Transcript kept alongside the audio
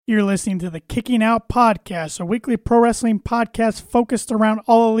You're listening to the Kicking Out Podcast, a weekly pro wrestling podcast focused around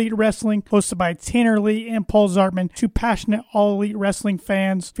All Elite Wrestling, hosted by Tanner Lee and Paul Zartman, two passionate All Elite Wrestling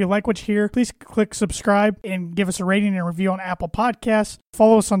fans. If you like what you hear, please click subscribe and give us a rating and review on Apple Podcasts.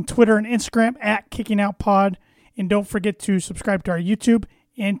 Follow us on Twitter and Instagram at Kicking Out Pod, and don't forget to subscribe to our YouTube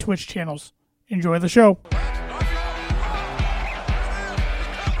and Twitch channels. Enjoy the show.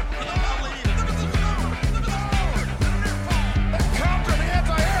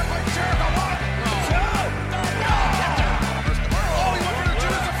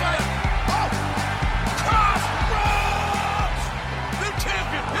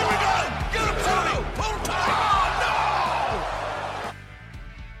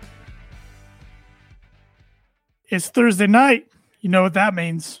 It's Thursday night. You know what that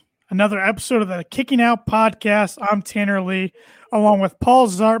means. Another episode of the Kicking Out Podcast. I'm Tanner Lee, along with Paul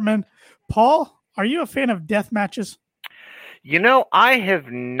Zartman. Paul, are you a fan of death matches? You know, I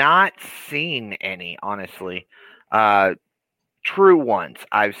have not seen any, honestly. True ones.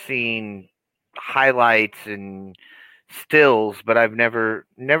 I've seen highlights and stills, but I've never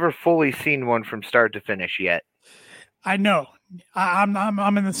fully seen one from start to finish yet. I know.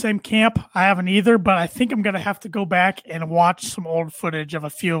 I'm in the same camp. I haven't either, but I think I'm going to have to go back and watch some old footage of a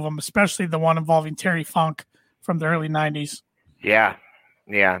few of them, especially the one involving Terry Funk from the early 90s. Yeah.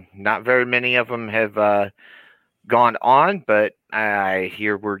 Not very many of them have gone on, but I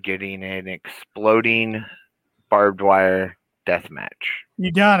hear we're getting an exploding barbed wire death match.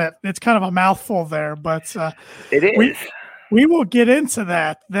 You got it. It's kind of a mouthful there, but it is. We will get into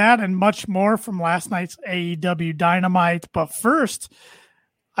that and much more from last night's AEW Dynamite. But first,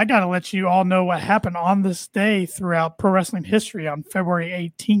 I got to let you all know what happened on this day throughout pro wrestling history on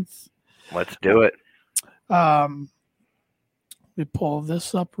February 18th. Let's do it. We pull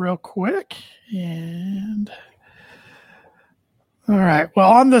this up real quick. And all right.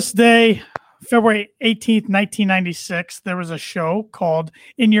 Well, on this day, February 18th, 1996, there was a show called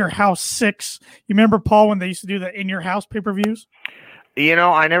In Your House 6. You remember, Paul, when they used to do the In Your House pay-per-views? You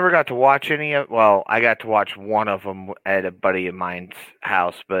know, I never got to watch any of, well, I got to watch one of them at a buddy of mine's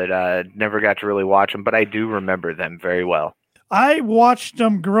house, but never got to really watch them, but I do remember them very well. I watched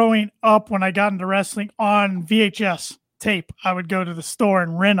them growing up when I got into wrestling on VHS tape. I would go to the store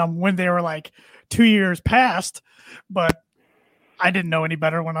and rent them when they were like 2 years past, but I didn't know any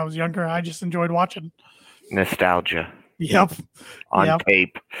better when I was younger. I just enjoyed watching. Nostalgia. Yep. On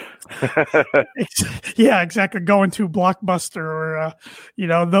tape. Yeah, exactly. Going to Blockbuster or,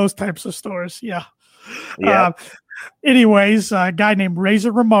 those types of stores. Yeah. Anyways, a guy named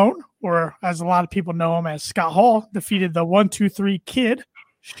Razor Ramon, or as a lot of people know him as Scott Hall, defeated the 1-2-3 Kid,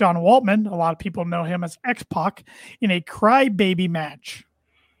 Sean Waltman. A lot of people know him as X-Pac, in a crybaby match.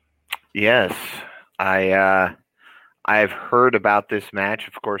 Yes. I've heard about this match.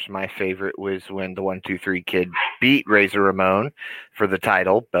 Of course, my favorite was when the 1-2-3 Kid beat Razor Ramon for the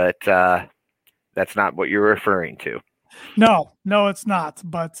title, but that's not what you're referring to. No, it's not.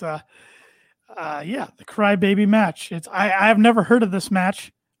 But the crybaby match. I have never heard of this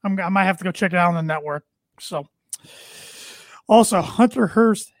match. I might have to go check it out on the network. So, also Hunter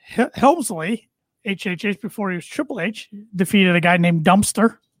Hearst Helmsley, HHH before he was Triple H, defeated a guy named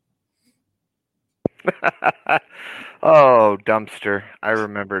Dumpster. Oh, Dumpster. I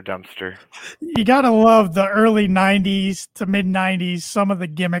remember Dumpster. You got to love the early 90s to mid 90s, some of the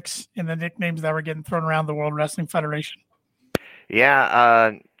gimmicks and the nicknames that were getting thrown around the World Wrestling Federation.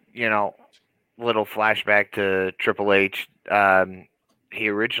 Yeah, little flashback to Triple H. He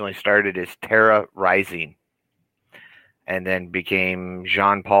originally started as Terra Rising and then became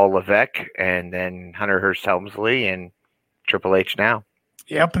Jean-Paul Levesque and then Hunter Hearst Helmsley and Triple H now.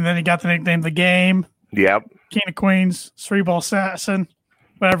 Yep, and then he got the nickname The Game. Yep. King of Queens, Cerebral Assassin,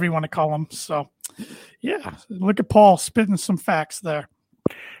 whatever you want to call him. So, yeah, look at Paul spitting some facts there.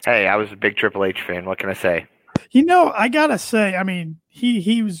 Hey, I was a big Triple H fan. What can I say? I got to say, I mean,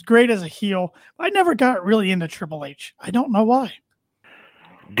 he was great as a heel. I never got really into Triple H. I don't know why.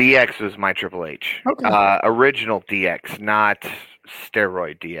 DX was my Triple H. Okay. Original DX, not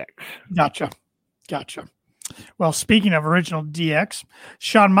steroid DX. Gotcha. Well, speaking of original DX,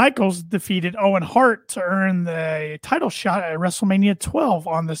 Shawn Michaels defeated Owen Hart to earn the title shot at WrestleMania 12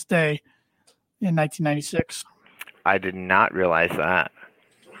 on this day in 1996. I did not realize that.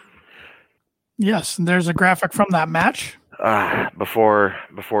 Yes, and there's a graphic from that match. Before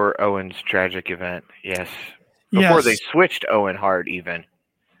Owen's tragic event, yes. Before they switched Owen Hart even.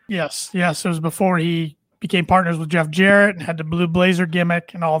 Yes, it was before he became partners with Jeff Jarrett and had the Blue Blazer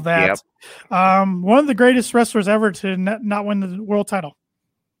gimmick and all that. Yep. One of the greatest wrestlers ever to not win the world title.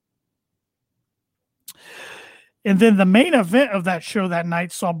 And then the main event of that show that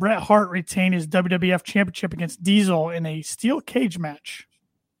night saw Bret Hart retain his WWF Championship against Diesel in a steel cage match.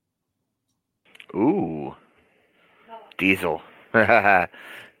 Ooh, Diesel. A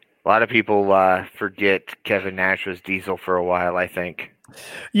lot of people forget Kevin Nash was Diesel for a while, I think.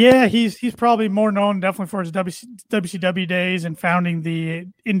 Yeah, he's probably more known definitely for his WCW days and founding the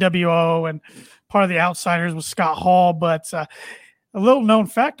NWO, and part of the Outsiders with Scott Hall. But a little known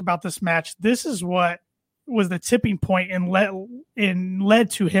fact about this match, this is what was the tipping point and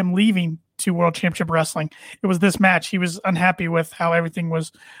led to him leaving to World Championship Wrestling. It was this match. He was unhappy with how everything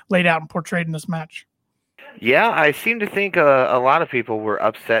was laid out and portrayed in this match. Yeah, I seem to think a lot of people were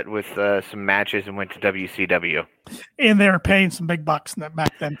upset with some matches and went to WCW. And they were paying some big bucks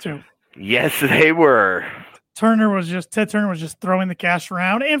back then, too. Yes, they were. Ted Turner was just throwing the cash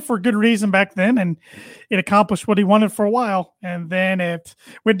around, and for good reason back then, and it accomplished what he wanted for a while, and then it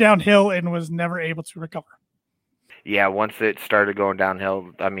went downhill and was never able to recover. Yeah, once it started going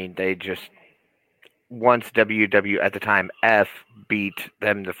downhill, I mean, once WW at the time F beat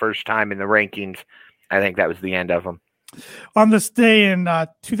them the first time in the rankings, I think that was the end of them. On this day in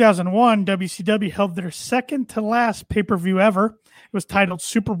 2001, WCW held their second to last pay-per-view ever. It was titled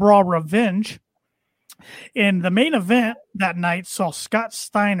Super Brawl Revenge. And the main event that night saw Scott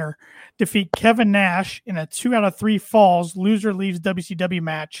Steiner defeat Kevin Nash in a 2 out of 3 falls, loser leaves WCW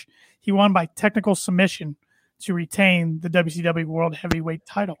match. He won by technical submission to retain the WCW World Heavyweight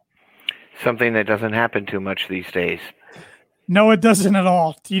title. Something that doesn't happen too much these days. No, it doesn't at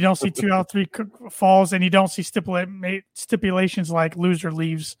all. You don't see 2 out of 3 falls, and you don't see stipulations like loser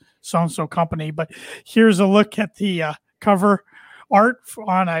leaves so-and-so company. But here's a look at the cover art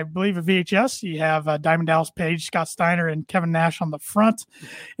on, I believe, a VHS. You have Diamond Dallas Page, Scott Steiner, and Kevin Nash on the front.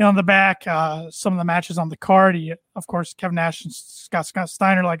 And on the back, some of the matches on the card. Of course, Kevin Nash and Scott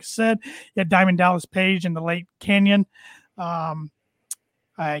Steiner, like I said. You had Diamond Dallas Page in the late Canyon.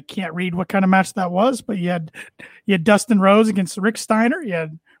 I can't read what kind of match that was, but you had Dustin Rhodes against Rick Steiner. You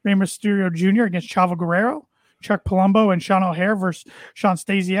had Rey Mysterio Jr. against Chavo Guerrero, Chuck Palumbo and Sean O'Haire versus Sean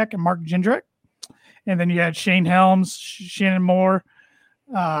Stasiak and Mark Jindrak. And then you had Shane Helms, Shannon Moore,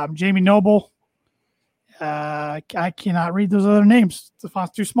 Jamie Noble. I cannot read those other names. The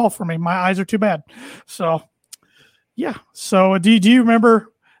font's too small for me. My eyes are too bad. So, yeah. So, do you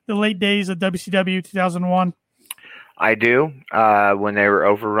remember the late days of WCW 2001? I do, when they were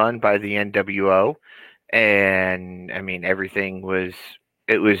overrun by the NWO, and I mean, it was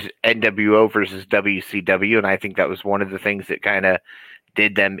NWO versus WCW, and I think that was one of the things that kind of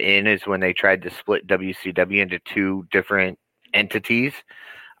did them in, is when they tried to split WCW into 2 different entities.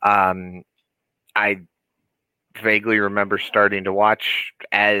 I vaguely remember starting to watch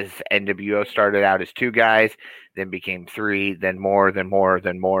as NWO started out as 2 guys, then became 3, then more,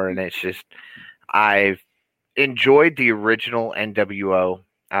 and it's just, I've enjoyed the original NWO.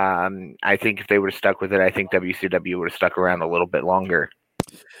 I think if they would have stuck with it, I think WCW would have stuck around a little bit longer.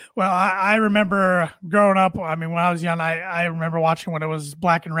 Well, I remember growing up. I mean, when I was young, I remember watching when it was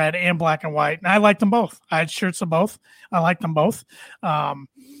black and red and black and white, and I liked them both. I had shirts of both. I liked them both.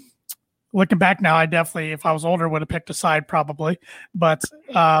 Looking back now, I definitely, if I was older, would have picked a side probably. But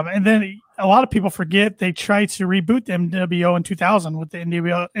and then a lot of people forget they tried to reboot the NWO in 2000 with the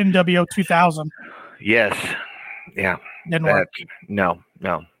NWO 2000. Yes. Yeah. Didn't work. No,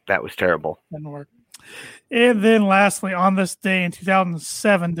 that was terrible. Didn't work. And then lastly, on this day in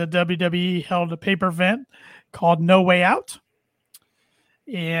 2007, the WWE held a paper event called No Way Out.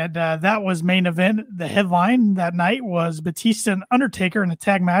 And that was main event. The headline that night was Batista and Undertaker in a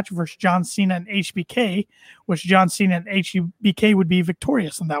tag match versus John Cena and HBK, which John Cena and HBK would be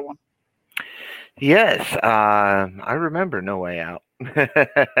victorious in that one. Yes, I remember No Way Out.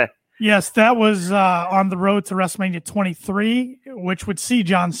 Yes, that was on the road to WrestleMania 23, which would see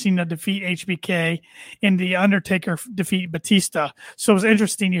John Cena defeat HBK and The Undertaker defeat Batista. So it was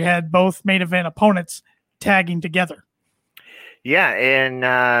interesting. You had both main event opponents tagging together. Yeah,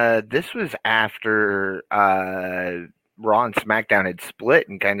 and this was after Raw and SmackDown had split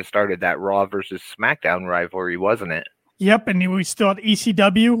and kind of started that Raw versus SmackDown rivalry, wasn't it? Yep, and we still had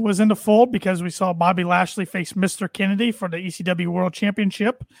ECW was in the fold because we saw Bobby Lashley face Mr. Kennedy for the ECW World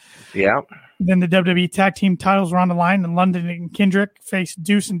Championship. Yeah. Then the WWE Tag Team titles were on the line, and London and Kendrick faced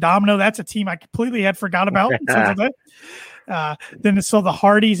Deuce and Domino. That's a team I completely had forgot about. Then it saw the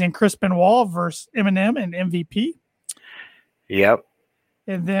Hardys and Chris Benoit versus Eminem and MVP. Yep.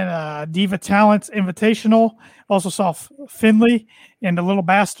 And then Diva Talents Invitational. Also saw Finley and the Little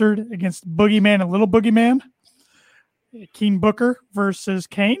Bastard against Boogeyman and Little Boogeyman. Keen Booker versus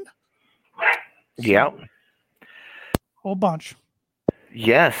Kane. Yeah. Whole bunch.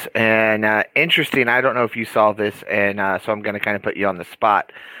 Yes, and interesting. I don't know if you saw this, and so I'm going to kind of put you on the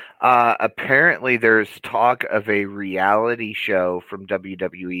spot. Apparently, there's talk of a reality show from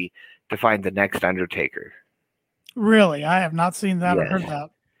WWE to find the next Undertaker. Really? I have not seen that or heard Yes. that.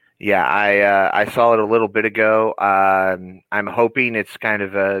 Yeah, I saw it a little bit ago. I'm hoping it's kind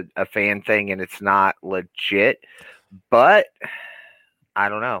of a fan thing and it's not legit, but I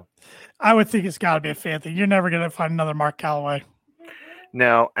don't know. I would think it's got to be a fan thing. You're never going to find another Mark Calloway.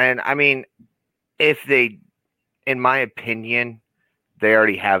 No, and I mean, if they, in my opinion, they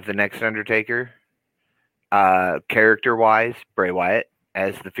already have the next Undertaker, character-wise, Bray Wyatt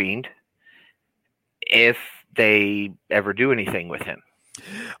as the Fiend, if they ever do anything with him.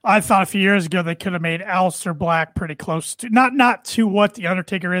 I thought a few years ago they could have made Aleister Black pretty close to not to what the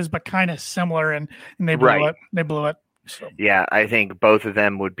Undertaker is, but kind of similar, and they blew it. They blew it. So. Yeah, I think both of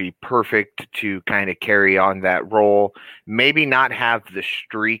them would be perfect to kind of carry on that role. Maybe not have the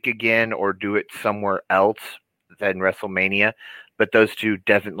streak again or do it somewhere else than WrestleMania, but those two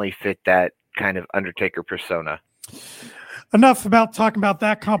definitely fit that kind of Undertaker persona. Enough about talking about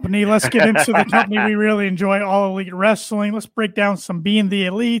that company. Let's get into the company we really enjoy, All Elite Wrestling. Let's break down some Being the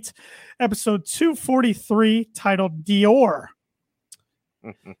Elite. Episode 243, titled Dior.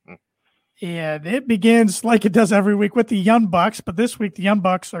 And it begins like it does every week with the Young Bucks, but this week the Young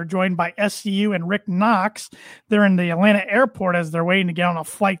Bucks are joined by SCU and Rick Knox. They're in the Atlanta airport as they're waiting to get on a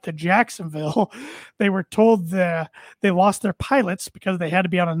flight to Jacksonville. They were told they lost their pilots because they had to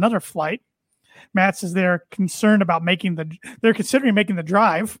be on another flight. Matt says they're concerned about they're considering making the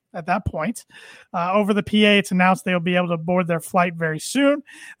drive at that point. Over the PA, it's announced they'll be able to board their flight very soon.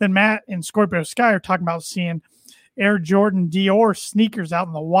 Then Matt and Scorpio Sky are talking about seeing Air Jordan Dior sneakers out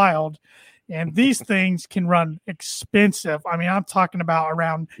in the wild. And these things can run expensive. I mean, I'm talking about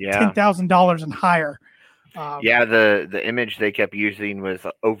around $10,000 and higher. The image they kept using was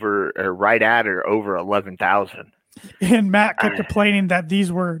right at or over 11,000. And Matt kept complaining that these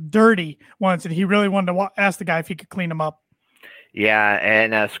were dirty ones, and he really wanted to ask the guy if he could clean them up. Yeah,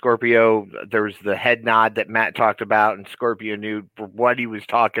 and Scorpio, there was the head nod that Matt talked about, and Scorpio knew what he was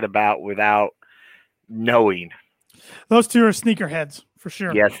talking about without knowing. Those two are sneakerheads for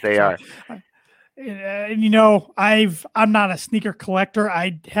sure. Yes, they are. And I'm not a sneaker collector.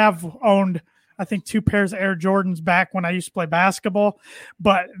 I have owned, I think, 2 pairs of Air Jordans back when I used to play basketball.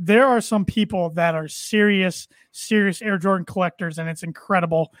 But there are some people that are serious Air Jordan collectors, and it's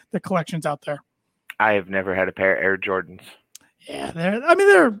incredible the collections out there. I have never had a pair of Air Jordans. Yeah,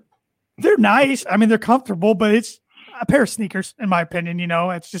 they're nice. I mean, they're comfortable, but it's a pair of sneakers, in my opinion.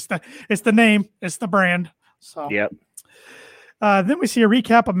 It's just it's the name, it's the brand. So yep. Then we see a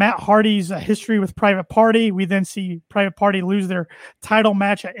recap of Matt Hardy's history with Private Party. We then see Private Party lose their title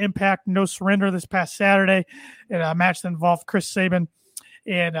match at Impact No Surrender this past Saturday in a match that involved Chris Sabin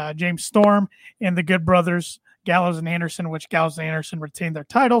and James Storm and the Good Brothers, Gallows and Anderson, which Gallows and Anderson retained their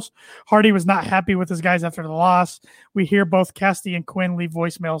titles. Hardy was not happy with his guys after the loss. We hear both Cassidy and Quinn leave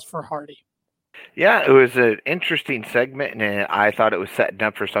voicemails for Hardy. Yeah, it was an interesting segment, and I thought it was setting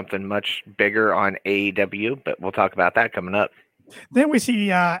up for something much bigger on AEW, but we'll talk about that coming up. Then we see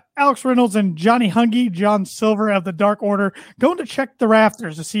Alex Reynolds and Johnny Hungy, John Silver of the Dark Order, going to check the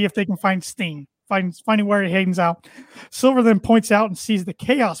rafters to see if they can find Sting, finding where he hangs out. Silver then points out and sees the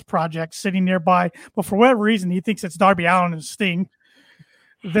Chaos Project sitting nearby, but for whatever reason, he thinks it's Darby Allin and Sting.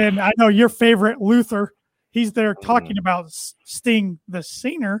 Then I know your favorite, Luther, he's there talking about Sting, the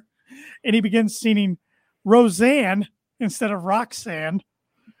singer, and he begins singing Roseanne instead of Roxanne.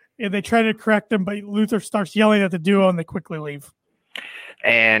 And they try to correct him, but Luther starts yelling at the duo, and they quickly leave.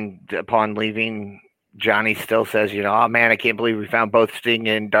 And upon leaving, Johnny still says, oh, man, I can't believe we found both Sting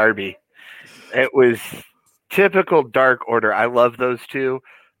and Darby. It was typical Dark Order. I love those two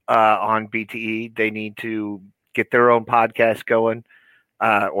on BTE. They need to get their own podcast going,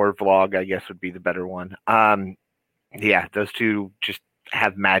 or vlog, I guess, would be the better one. Those two just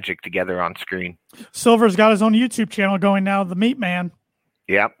have magic together on screen. Silver's got his own YouTube channel going now, The Meat Man.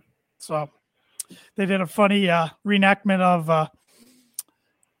 Yep. So they did a funny reenactment of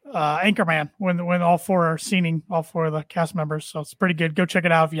Anchorman when all 4 are singing, all 4 of the cast members. So it's pretty good. Go check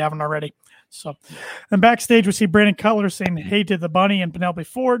it out if you haven't already. So, and backstage we see Brandon Cutler saying "Hey" to the Bunny and Penelope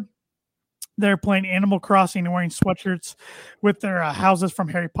Ford. They're playing Animal Crossing and wearing sweatshirts with their houses from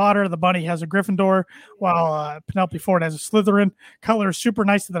Harry Potter. The Bunny has a Gryffindor, while Penelope Ford has a Slytherin. Cutler is super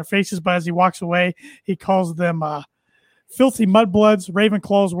nice to their faces, but as he walks away, he calls them filthy mudbloods,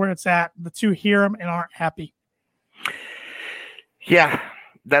 Ravenclaws, where it's at. The two hear him and aren't happy. Yeah,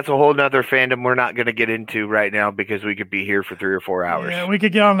 that's a whole nother fandom we're not going to get into right now because we could be here for 3 or 4 hours. Yeah, we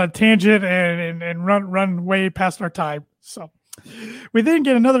could get on a tangent and run way past our time. So We then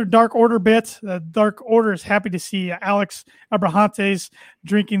get another Dark Order bit. The Dark Order is happy to see Alex Abrahantes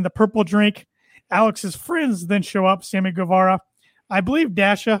drinking the purple drink. Alex's friends then show up, Sammy Guevara. I believe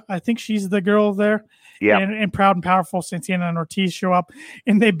Dasha, I think she's the girl there. Yeah. And Proud and Powerful, Santana and Ortiz show up,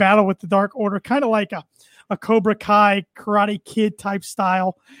 and they battle with the Dark Order, kind of like a Cobra Kai, Karate Kid type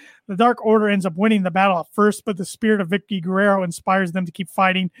style. The Dark Order ends up winning the battle at first, but the spirit of Vicky Guerrero inspires them to keep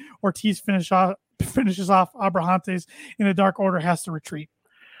fighting. Ortiz finishes off Abrahantes, and the Dark Order has to retreat.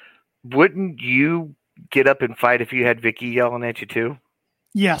 Wouldn't you get up and fight if you had Vicky yelling at you too?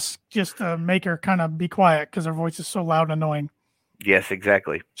 Yes, just to make her kind of be quiet because her voice is so loud and annoying. Yes,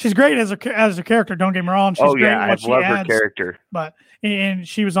 exactly. She's great as a character. Don't get me wrong. She's great I love her character. And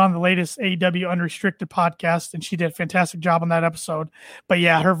she was on the latest AEW Unrestricted podcast, and she did a fantastic job on that episode. But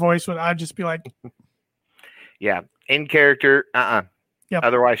yeah, her voice I'd just be like, yeah, in character. Yep.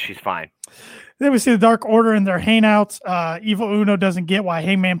 Otherwise, she's fine. Then we see the Dark Order in their hangouts. Evil Uno doesn't get why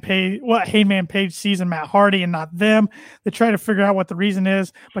Hangman Page sees in Matt Hardy and not them. They try to figure out what the reason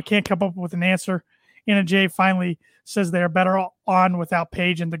is, but can't come up with an answer. Anna Jay finally says they are better on without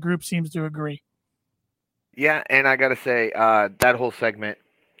Page, and the group seems to agree. Yeah, and I gotta say, that whole segment,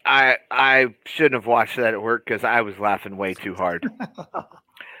 I shouldn't have watched that at work because I was laughing way too hard.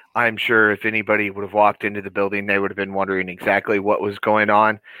 I'm sure if anybody would have walked into the building, they would have been wondering exactly what was going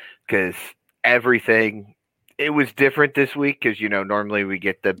on because everything, it was different this week because, normally we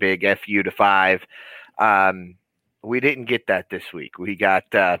get the big FU to 5. We didn't get that this week. We got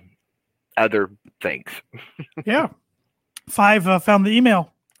other things. Yeah. 5 found the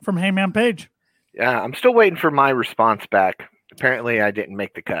email from Hangman Page. Yeah, I'm still waiting for my response back. Apparently, I didn't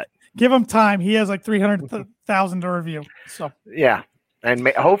make the cut. Give him time. He has like 300,000 to review. So yeah, and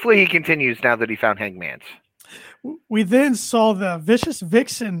hopefully he continues now that he found Hangman's. We then saw the Vicious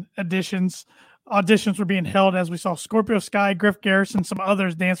Vixen auditions were being held as we saw Scorpio Sky, Griff Garrison, some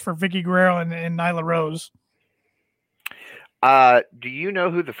others dance for Vicky Guerrero and Nyla Rose. Do you know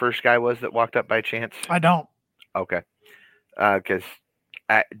who the first guy was that walked up by chance? I don't. Okay. Because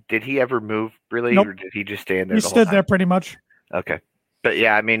did he ever move really, Nope. or did he just stand there? He stood there pretty much. Okay. But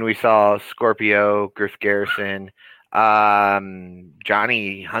yeah, I mean, we saw Scorpio, Griff Garrison,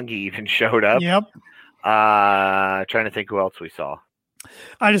 Johnny Hungy even showed up. Yep. Trying to think who else we saw.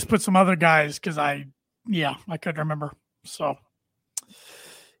 I just put some other guys because I couldn't remember. So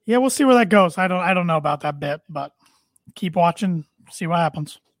yeah, we'll see where that goes. I don't know about that bit, but keep watching, see what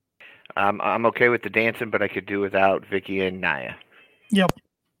happens. I'm okay with the dancing, but I could do without Vicky and Nia. Yep.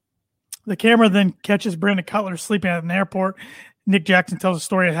 The camera then catches Brandon Cutler sleeping at an airport. Nick Jackson tells a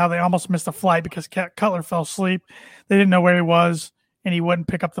story of how they almost missed a flight because Cutler fell asleep. They didn't know where he was, and he wouldn't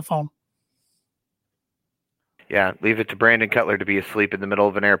pick up the phone. Yeah, leave it to Brandon Cutler to be asleep in the middle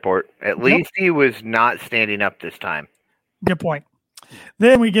of an airport. At least he was not standing up this time. Good point.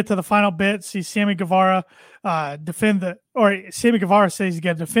 Then we get to the final bit. See Sammy Guevara Sammy Guevara says he's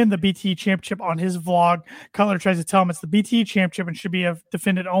got to defend the BTE championship on his vlog. Cutler tries to tell him it's the BTE championship and should be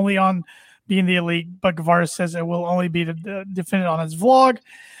defended only on being the elite, but Guevara says it will only be defended on his vlog,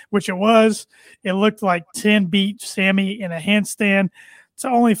 which it was. It looked like 10 beat Sammy in a handstand to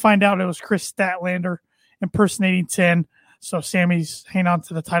only find out it was Chris Statlander impersonating 10. So Sammy's hanging on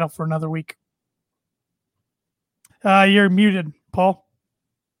to the title for another week. You're muted, Paul.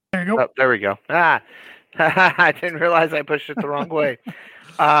 There you go. Oh, there we go. I didn't realize I pushed it the wrong way.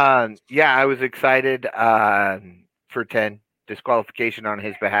 Yeah, I was excited for 10 disqualification on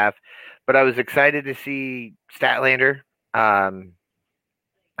his behalf, but I was excited to see Statlander. I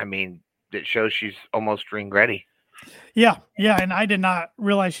mean, it shows she's almost ring ready. Yeah, and I did not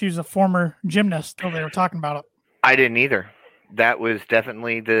realize she was a former gymnast until they were talking about it. I didn't either. That was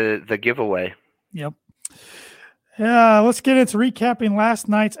definitely the giveaway. Yep. Let's get into recapping last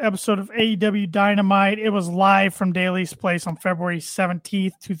night's episode of AEW Dynamite. It was live from Daly's Place on February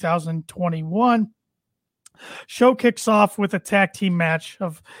 17th, 2021. Show kicks off with a tag team match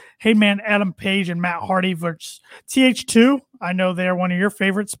of Hangman Adam Page and Matt Hardy versus TH2. I know they're one of your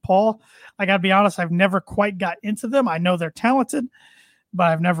favorites, Paul. I got to be honest, I've never quite got into them. I know they're talented, but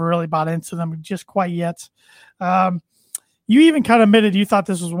I've never really bought into them just quite yet. You even kind of admitted you thought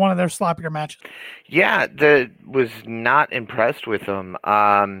this was one of their sloppier matches. Yeah, was not impressed with them.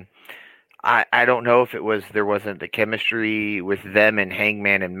 I don't know if it was there wasn't the chemistry with them and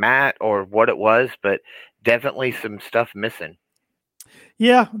Hangman and Matt or what it was, but definitely some stuff missing.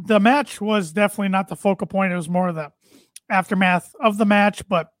 Yeah, the match was definitely not the focal point. It was more of the aftermath of the match,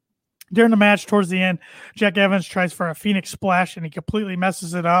 but During the match, towards the end, Jack Evans tries for a Phoenix Splash, and he completely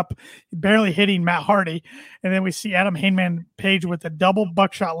messes it up, barely hitting Matt Hardy. And then we see Adam Hangman Page with a double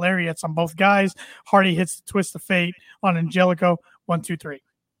buckshot lariats on both guys. Hardy hits the Twist of Fate on Angelico. 1, 2, 3.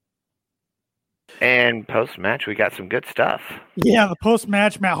 And post-match, we got some good stuff. Yeah, the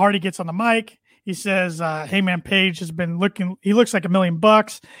post-match, Matt Hardy gets on the mic. He says Hangman Page has been he looks like $1 million.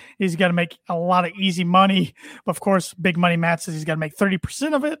 He's got to make a lot of easy money. But of course, Big Money Matt says he's got to make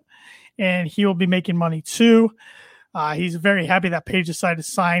 30% of it, and he will be making money too. He's very happy that Page decided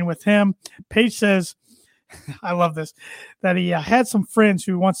to sign with him. Page says, I love this, that he had some friends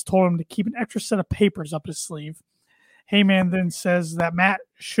who once told him to keep an extra set of papers up his sleeve. Heyman then says that Matt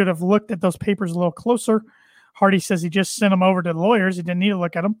should have looked at those papers a little closer. Hardy says he just sent them over to the lawyers. He didn't need to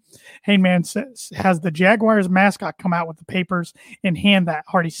look at them. Heyman has the Jaguars mascot come out with the papers in hand that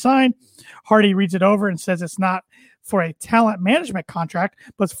Hardy signed. Hardy reads it over and says it's not for a talent management contract,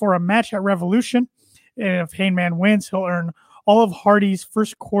 but it's for a match at Revolution. And if Heyman wins, he'll earn all of Hardy's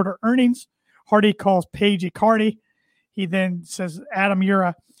first quarter earnings. Hardy calls Page Icardi. He then says, Adam, you're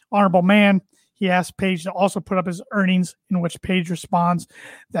an honorable man. He asks Page to also put up his earnings, in which Page responds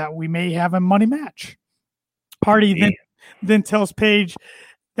that we may have a money match. Hardy then tells Page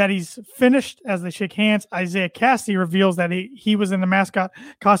that he's finished as they shake hands. Isaiah Cassidy reveals that he was in the mascot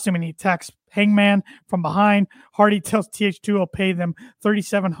costume and he attacks Hangman from behind. Hardy tells TH2 he'll pay them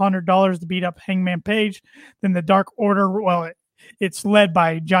 $3,700 to beat up Hangman Page. Then the Dark Order, it's led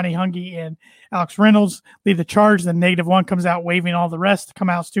by Johnny Hungy and Alex Reynolds, lead the charge. The -1 comes out waving all the rest.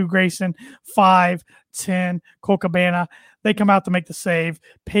 Come out Stu Grayson, 5, 10, Cole Cabana. They come out to make the save.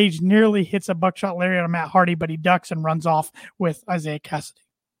 Page nearly hits a buckshot lariat on Matt Hardy, but he ducks and runs off with Isaiah Cassidy.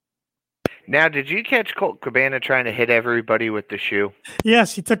 Now, did you catch Colt Cabana trying to hit everybody with the shoe?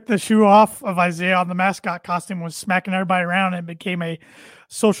 Yes, he took the shoe off of Isaiah on the mascot costume, was smacking everybody around, and became a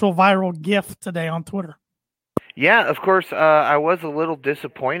social viral GIF today on Twitter. Yeah, of course. I was a little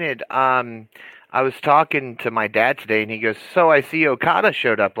disappointed. I was talking to my dad today, and he goes, so I see Okada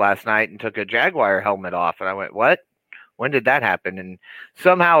showed up last night and took a Jaguar helmet off. And I went, what? When did that happen? And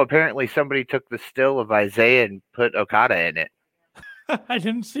somehow, apparently, somebody took the still of Isaiah and put Okada in it. I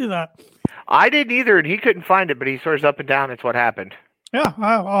didn't see that. I didn't either, and he couldn't find it, but he swears up and down it's what happened. Yeah,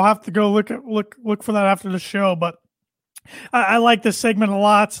 I'll have to go look for that after the show. But I like this segment a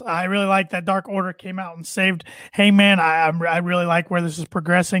lot. I really like that Dark Order came out and saved Hangman. I really like where this is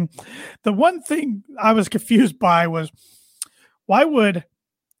progressing. The one thing I was confused by was why would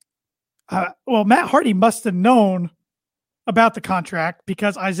Matt Hardy must have known about the contract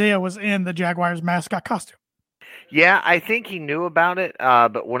because Isaiah was in the Jaguars mascot costume. Yeah, I think he knew about it,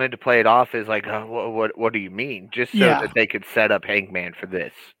 but wanted to play it off as like, what do you mean? Just so that they could set up Hangman for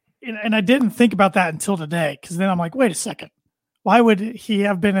this. And I didn't think about that until today, because then I'm like, wait a second. Why would he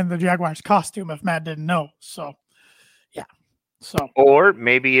have been in the Jaguars costume if Matt didn't know? So, yeah. Or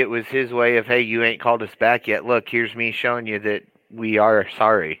maybe it was his way of, hey, you ain't called us back yet. Look, here's me showing you that we are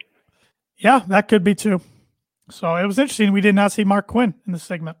sorry. Yeah, that could be too. So it was interesting. We did not see Mark Quinn in this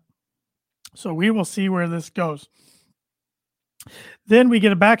segment. So we will see where this goes. Then we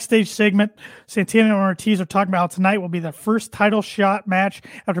get a backstage segment. Santana and Ortiz are talking about tonight will be their first title shot match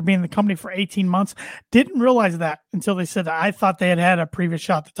after being in the company for 18 months. Didn't realize that until they said that. I thought they had a previous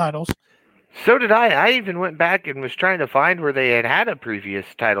shot at the titles. So did I. I even went back and was trying to find where they had a previous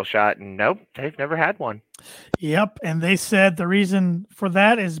title shot, and nope, they've never had one. Yep, and they said the reason for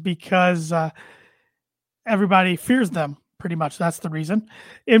that is because everybody fears them. Pretty much that's the reason.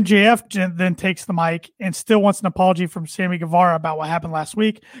 MJF then takes the mic and still wants an apology from Sammy Guevara about what happened last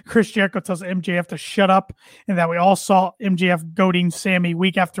week. Chris Jericho tells MJF to shut up and that we all saw MJF goading Sammy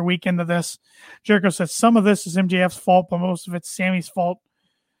week after week into this. Jericho says some of this is MJF's fault, but most of it's Sammy's fault.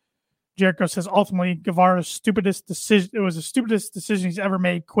 Jericho says ultimately Guevara's stupidest decision. It was the stupidest decision he's ever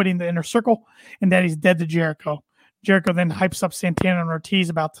made, quitting the Inner Circle, and that he's dead to Jericho. Jericho then hypes up Santana and Ortiz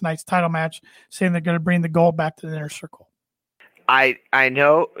about tonight's title match, saying they're going to bring the gold back to the Inner Circle. I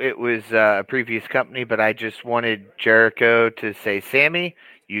know it was a previous company, but I just wanted Jericho to say, Sammy,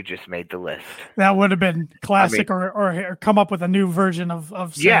 you just made the list. That would have been classic, or come up with a new version of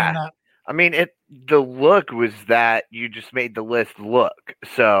saying that. I mean, the look was that you just made the list look.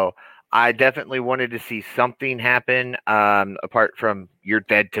 So I definitely wanted to see something happen apart from you're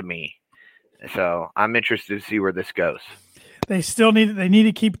dead to me. So I'm interested to see where this goes. They need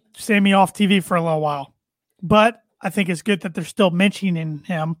to keep Sammy off TV for a little while, but I think it's good that they're still mentioning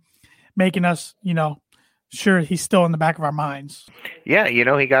him, making us, sure he's still in the back of our minds. Yeah,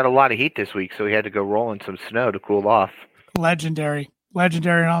 he got a lot of heat this week, so he had to go roll in some snow to cool off. Legendary on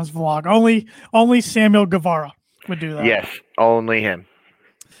his vlog. Only Samuel Guevara would do that. Yes, only him.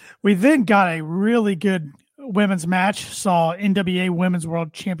 We then got a really good women's match. Saw NWA Women's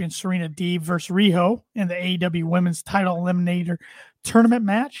World Champion Serena Deeb versus Riho in the AEW Women's Title Eliminator Tournament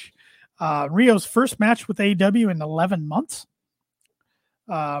match. Rio's first match with AEW in 11 months.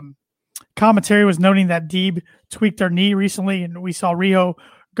 Commentary was noting that Deeb tweaked her knee recently, and we saw Riho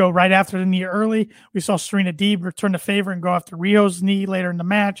go right after the knee early. We saw Serena Deeb return the favor and go after Riho's knee later in the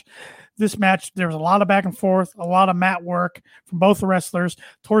match. This match, there was a lot of back and forth, a lot of mat work from both the wrestlers.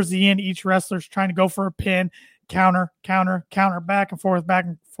 Towards the end, each wrestler's trying to go for a pin, counter, back and forth,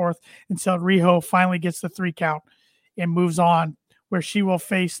 until Riho finally gets the 3 count and moves on, where she will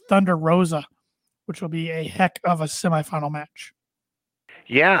face Thunder Rosa, which will be a heck of a semifinal match.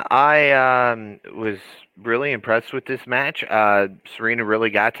 Yeah, I was really impressed with this match. Serena really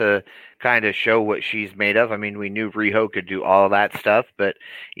got to kind of show what she's made of. I mean, we knew Riho could do all of that stuff, but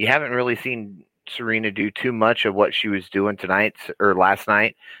you haven't really seen Serena do too much of what she was doing tonight or last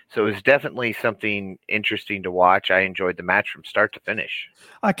night. So it was definitely something interesting to watch. I enjoyed the match from start to finish.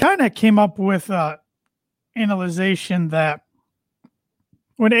 I kind of came up with analyzation that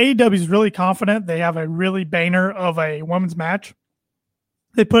when AEW is really confident they have a really banger of a women's match,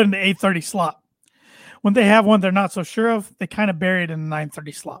 they put it in the 8:30 slot. When they have one they're not so sure of, they kind of bury it in the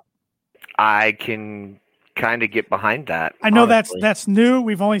 9:30 slot. I can kind of get behind that. I know that's new.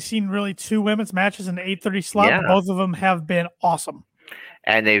 We've only seen really 2 women's matches in the 8:30 slot. Yeah. But both of them have been awesome.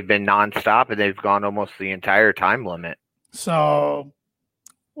 And they've been nonstop, and they've gone almost the entire time limit. So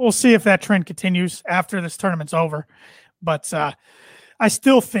we'll see if that trend continues after this tournament's over. But I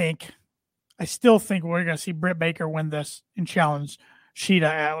still think we're going to see Britt Baker win this and challenge Shida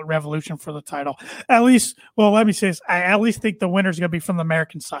at Revolution for the title. At least, well, let me say this. I at least think the winner's going to be from the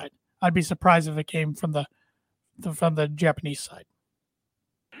American side. I'd be surprised if it came from the Japanese side.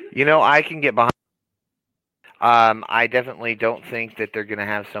 You know, I can get behind. I definitely don't think that they're going to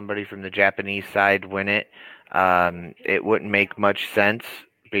have somebody from the Japanese side win it. It wouldn't make much sense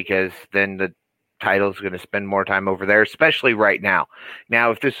because then the title's going to spend more time over there, especially right now.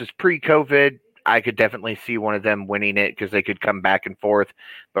 Now, if this was pre-COVID, I could definitely see one of them winning it because they could come back and forth.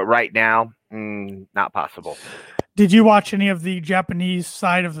 But right now, not possible. Did you watch any of the Japanese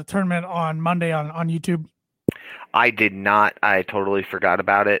side of the tournament on Monday on YouTube? I did not. I totally forgot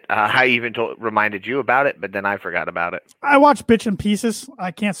about it. I even reminded you about it, but then I forgot about it. I watched bits and pieces. I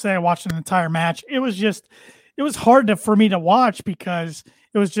can't say I watched an entire match. It was hard for me to watch because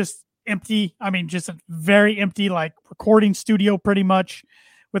it was just empty. I mean, just a very empty, like recording studio pretty much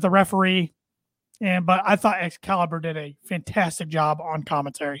with a referee. But I thought Excalibur did a fantastic job on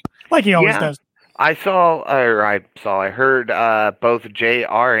commentary, like he always does. I heard both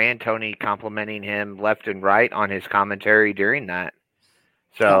JR and Tony complimenting him left and right on his commentary during that.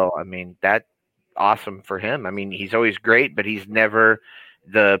 So, I mean, that's awesome for him. I mean, he's always great, but he's never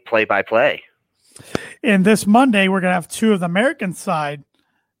the play-by-play. And this Monday, we're going to have 2 of the American side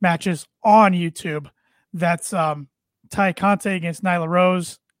matches on YouTube. That's Ty Conte against Nyla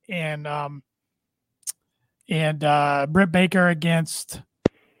Rose and Britt Baker against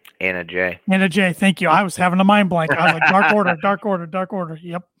Anna Jay. Thank you. I was having a mind blank. I was like, Dark Order.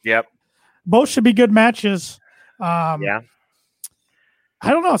 Yep. Both should be good matches. Yeah. I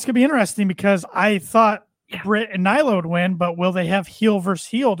don't know. It's going to be interesting because I thought Britt and Nyla would win, but will they have heel versus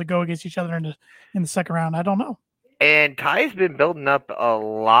heel to go against each other in the second round? I don't know. And Ty's been building up a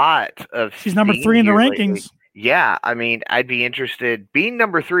lot of. She's number 3 in the rankings. Lately. Yeah, I mean, I'd be interested. Being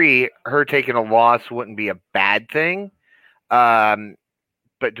number 3, her taking a loss wouldn't be a bad thing.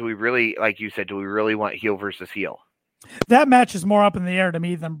 But do we really, like you said, want heel versus heel? That match is more up in the air to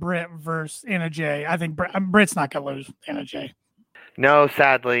me than Britt versus Anna Jay. I think Britt's not going to lose Anna Jay. No,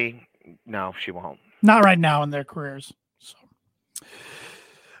 sadly, no, she won't. Not right now in their careers. So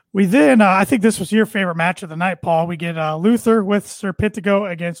we then, I think this was your favorite match of the night, Paul. We get Luther with Serpentico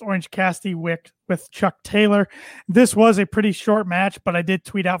against Orange Cassidy with Chuck Taylor. This was a pretty short match, but I did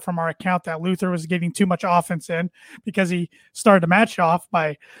tweet out from our account that Luther was getting too much offense in because he started the match off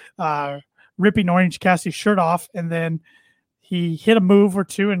by ripping Orange Cassidy's shirt off, and then he hit a move or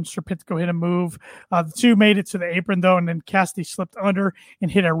 2, and Serpentico hit a move. The 2 made it to the apron, though, and then Cassidy slipped under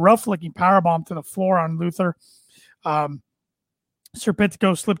and hit a rough-looking powerbomb to the floor on Luther.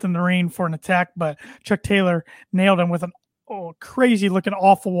 Serpentico slipped in the ring for an attack, but Chuck Taylor nailed him with an crazy-looking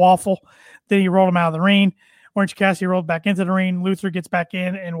awful waffle. Then he rolled him out of the ring. Orange Cassidy rolled back into the ring. Luther gets back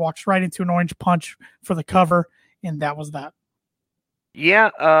in and walks right into an orange punch for the cover, and that was that.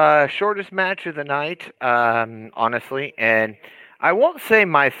 Yeah, shortest match of the night, honestly, and I won't say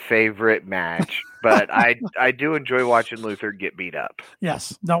my favorite match, but I do enjoy watching Luther get beat up.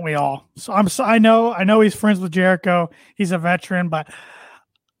 Yes, don't we all? So I know he's friends with Jericho. He's a veteran, but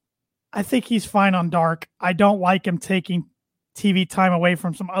I think he's fine on Dark. I don't like him taking TV time away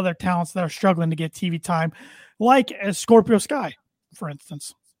from some other talents that are struggling to get TV time, like as Scorpio Sky, for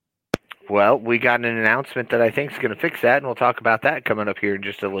instance. Well, we got an announcement that I think is going to fix that, and we'll talk about that coming up here in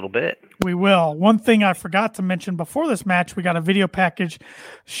just a little bit. We will. One thing I forgot to mention before this match, we got a video package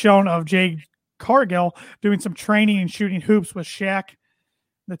shown of Jade Cargill doing some training and shooting hoops with Shaq.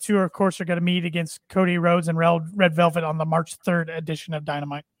 The two, of course, are going to meet against Cody Rhodes and Red Velvet on the March 3rd edition of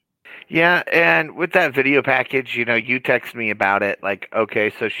Dynamite. Yeah, and with that video package, you text me about it, like,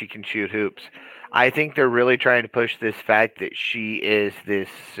 okay, so she can shoot hoops. I think they're really trying to push this fact that she is this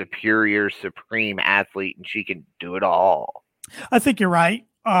superior, supreme athlete, and she can do it all. I think you're right.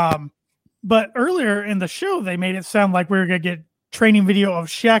 But earlier in the show, they made it sound like we were going to get training video of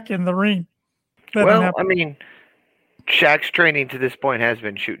Shaq in the ring. Well, I mean, Shaq's training to this point has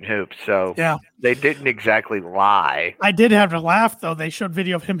been shooting hoops, so yeah, they didn't exactly lie. I did have to laugh, though. They showed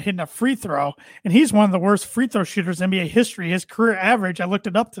video of him hitting a free throw, and he's one of the worst free throw shooters in NBA history. His career average, I looked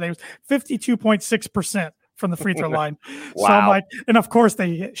it up today, was 52.6% from the free throw line. Wow. So I'm like, and of course,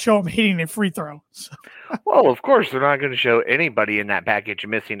 they show him hitting a free throw. So. Well, of course, they're not going to show anybody in that package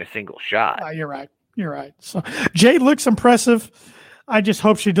missing a single shot. You're right. You're right. So Jade looks impressive. I just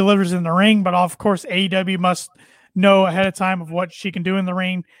hope she delivers in the ring, but of course, AEW must know ahead of time of what she can do in the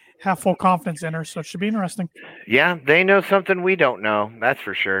ring, have full confidence in her. So it should be interesting. Yeah, they know something we don't know. That's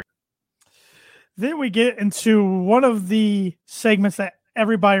for sure. Then we get into one of the segments that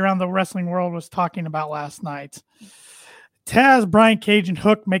everybody around the wrestling world was talking about last night. Taz, Brian Cage, and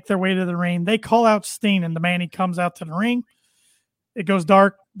Hook make their way to the ring. They call out Steen, and the Manny comes out to the ring. It goes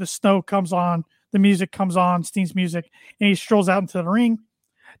dark. The snow comes on. The music comes on, Steen's music, and he strolls out into the ring.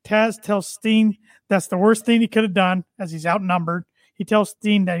 Taz tells Steen that's the worst thing he could have done, as he's outnumbered. He tells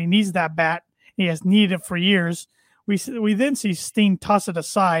Steen that he needs that bat. He has needed it for years. We then see Steen toss it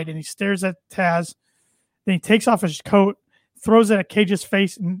aside, and he stares at Taz. Then he takes off his coat, throws it at Cage's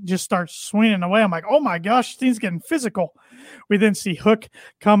face, and just starts swinging away. I'm like, oh my gosh, Steen's getting physical. We then see Hook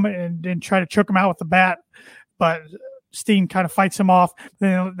come and try to choke him out with the bat, but Steen kind of fights him off.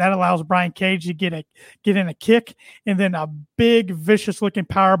 Then that allows Brian Cage to get in a kick, and then a big, vicious-looking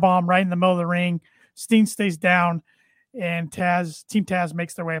power bomb right in the middle of the ring. Steen stays down, and Team Taz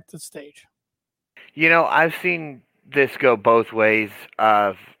makes their way up to the stage. I've seen this go both ways.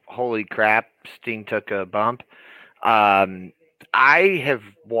 Of holy crap, Steen took a bump. I have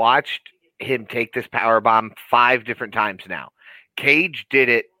watched him take this power bomb 5 different times now. Cage did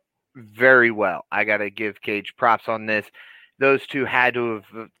it very well. I got to give Cage props on this. Those two had to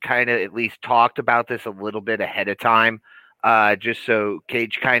have kind of at least talked about this a little bit ahead of time, just so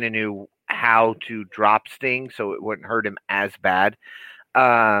Cage kind of knew how to drop Sting so it wouldn't hurt him as bad.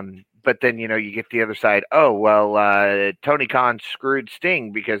 But then, you get the other side. Oh, well, Tony Khan screwed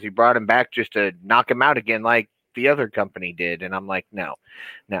Sting because he brought him back just to knock him out again like the other company did. And I'm like, no.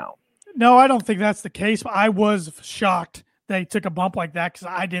 No, I don't think that's the case. I was shocked that he took a bump like that because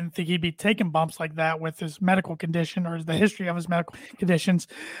I didn't think he'd be taking bumps like that with his medical condition or the history of his medical conditions.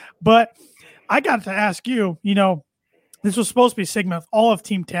 But I got to ask you, this was supposed to be a segment with all of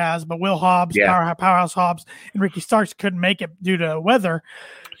Team Taz, but Will Hobbs, Powerhouse Hobbs, and Ricky Starks couldn't make it due to weather.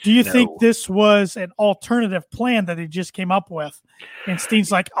 Do you think this was an alternative plan that he just came up with? And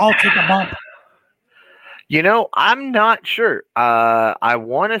Steen's like, I'll take a bump. I'm not sure. I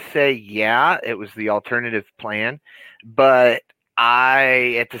want to say, yeah, it was the alternative plan, but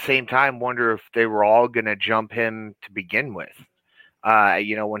I, at the same time, wonder if they were all going to jump him to begin with.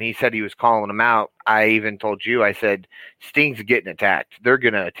 When he said he was calling him out, I even told you, I said, Sting's getting attacked. They're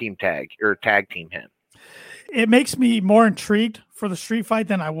going to tag team him. It makes me more intrigued for the street fight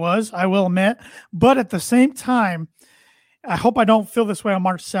than I will admit. But at the same time, I hope I don't feel this way on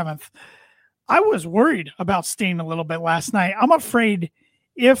March 7th. I was worried about Sting a little bit last night. I'm afraid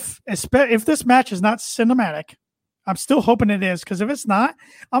if this match is not cinematic, I'm still hoping it is, because if it's not,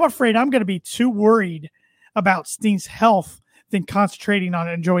 I'm afraid I'm going to be too worried about Sting's health than concentrating on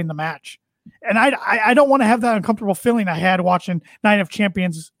enjoying the match. And I don't want to have that uncomfortable feeling I had watching Night of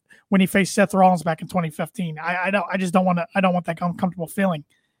Champions when he faced Seth Rollins back in 2015. I don't want that uncomfortable feeling.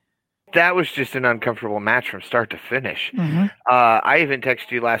 That was just an uncomfortable match from start to finish. Mm-hmm. I even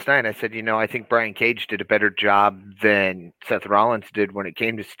texted you last night. I said, I think Brian Cage did a better job than Seth Rollins did when it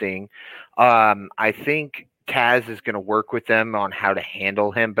came to Sting. I think Taz is going to work with them on how to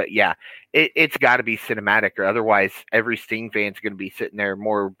handle him. But yeah, it's got to be cinematic, or otherwise every Sting fan is going to be sitting there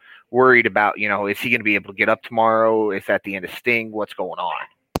more worried about, is he going to be able to get up tomorrow? Is that the end of Sting? What's going on?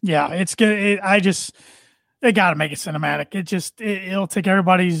 Yeah, it's good. They got to make it cinematic. It'll take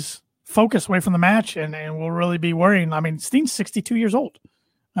everybody's focus away from the match, and we'll really be worrying. I mean, Sting's 62 years old.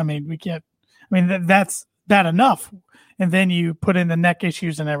 I mean, we can't. I mean, that's that enough, and then you put in the neck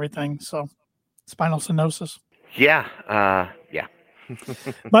issues and everything. So, spinal stenosis. Yeah. Yeah.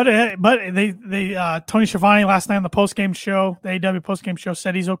 But Tony Schiavone last night on the postgame show, the AEW postgame show,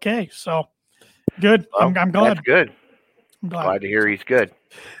 said he's okay. So good. Well, I'm glad. That's good. I'm glad to hear he's good.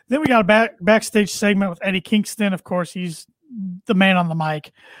 Then we got a backstage segment with Eddie Kingston. Of course, he's the man on the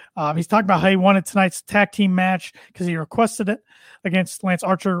mic. He's talking about how he wanted tonight's tag team match because he requested it against Lance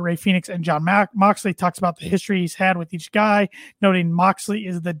Archer, Ray Phoenix, and John Moxley. Talks about the history he's had with each guy, noting Moxley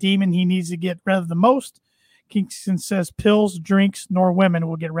is the demon he needs to get rid of the most. Kingston says pills, drinks, nor women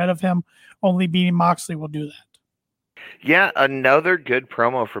will get rid of him. Only beating Moxley will do that. Yeah, another good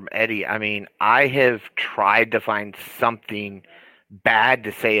promo from Eddie. I mean, I have tried to find something bad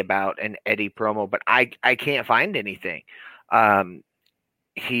to say about an Eddie promo, but I can't find anything.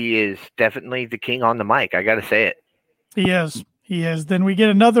 He is definitely the king on the mic. I got to say it. He is. Then we get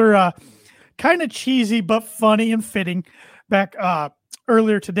another kind of cheesy but funny and fitting back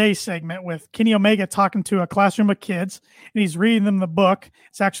earlier today's segment with Kenny Omega talking to a classroom of kids, and he's reading them the book.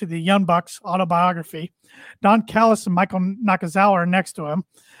 It's actually the Young Bucks autobiography. Don Callis and Michael Nakazawa are next to him.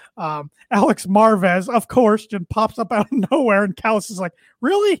 Alex Marvez, of course, just pops up out of nowhere, and Callis is like,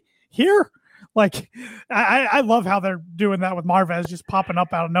 really? Here? Like, I love how they're doing that with Marvez just popping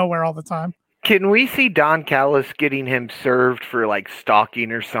up out of nowhere all the time. Can we see Don Callis getting him served for like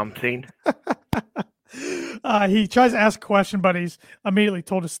stalking or something? He tries to ask a question, but he's immediately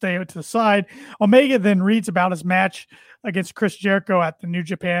told to stay to the side. Omega then reads about his match against Chris Jericho at the New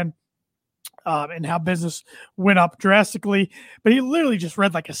Japan and how business went up drastically. But he literally just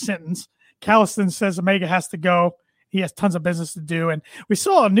read like a sentence. Callis then says Omega has to go. He has tons of business to do. And we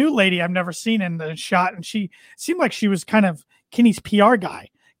saw a new lady I've never seen in the shot, and she seemed like she was kind of Kenny's PR guy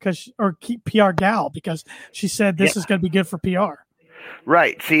or PR gal, because she said this is going to be good for PR.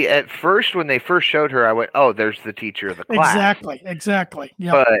 Right. See, at first, when they first showed her, I went, oh, there's the teacher of the class. Exactly.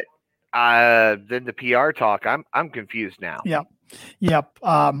 Yep. But then the PR talk, I'm confused now. Yep.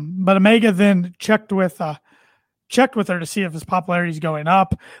 But Omega then checked with her to see if his popularity is going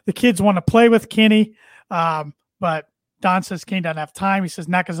up. The kids want to play with Kenny, but Don says Kenny doesn't have time. He says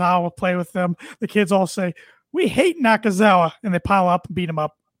Nakazawa will play with them. The kids all say, we hate Nakazawa, and they pile up and beat him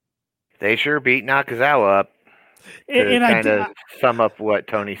up. They sure beat Nakazawa up. And kind of sum up what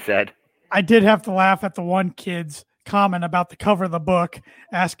Tony said. I did have to laugh at the one kid's comment about the cover of the book,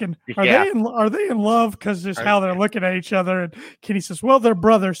 asking, are they in love? Because just how they're looking at each other. And Kenny says, well, they're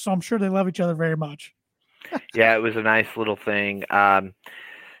brothers, so I'm sure they love each other very much. Yeah, it was a nice little thing.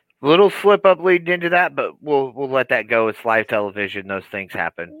 Little slip up leading into that, but we'll let that go. It's live television; those things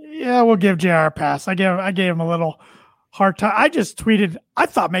happen. Yeah, we'll give JR a pass. I gave him a little hard time. I just tweeted. I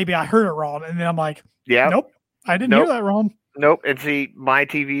thought maybe I heard it wrong, and then I'm like, nope, I didn't hear that wrong. Nope. And see, my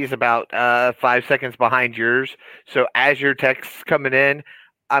TV is about 5 seconds behind yours. So as your text's coming in,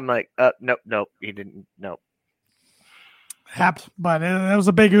 I'm like, nope, he didn't. Nope. Happed, but it was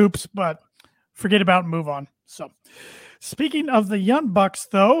a big oops. But forget about it and move on. So. Speaking of the Young Bucks,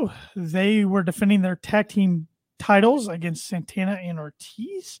 though, they were defending their tag team titles against Santana and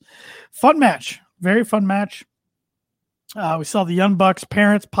Ortiz. Fun match. Very fun match. We saw the Young Bucks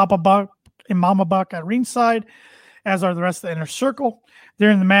parents, Papa Buck and Mama Buck at ringside, as are the rest of the Inner Circle.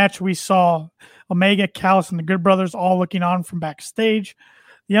 During the match, we saw Omega, Callis, and the Good Brothers all looking on from backstage.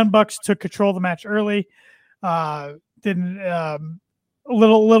 The Young Bucks took control of the match early. A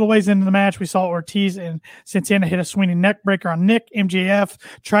little ways into the match, we saw Ortiz and Santana hit a swinging neck breaker on Nick. MJF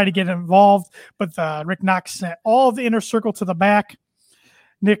tried to get involved, but Rick Knox sent all of the Inner Circle to the back.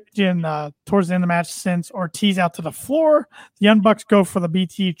 Nick, towards the end of the match, sends Ortiz out to the floor. The Young Bucks go for the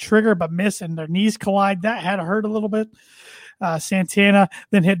BT trigger, but miss, and their knees collide. That had to hurt a little bit. Santana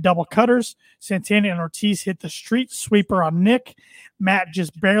then hit double cutters. Santana and Ortiz hit the street sweeper on Nick. Matt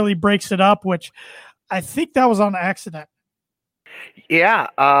just barely breaks it up, which I think that was on accident. Yeah,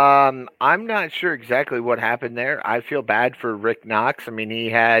 I'm not sure exactly what happened there. I feel bad for Rick Knox. I mean, he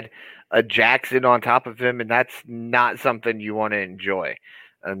had a Jackson on top of him, and that's not something you want to enjoy.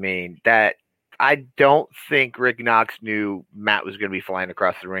 I mean, I don't think Rick Knox knew Matt was going to be flying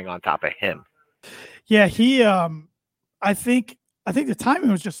across the ring on top of him. Yeah, I think the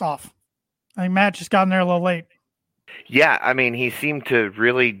timing was just off. I think Matt just got in there a little late. Yeah, I mean, he seemed to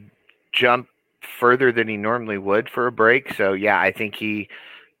really jump further than he normally would for a break. So, yeah, I think he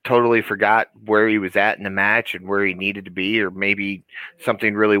totally forgot where he was at in the match and where he needed to be, or maybe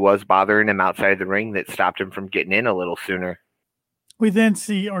something really was bothering him outside the ring that stopped him from getting in a little sooner. We then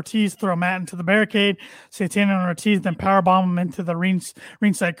see Ortiz throw Matt into the barricade. Santana and Ortiz then powerbomb him into the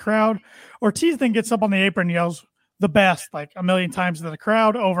ringside crowd. Ortiz then gets up on the apron and yells, the best, like a million times to the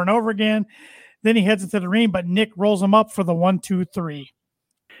crowd over and over again. Then he heads into the ring, but Nick rolls him up for the 1, 2, 3.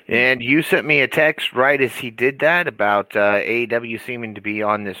 And you sent me a text right as he did that about AEW seeming to be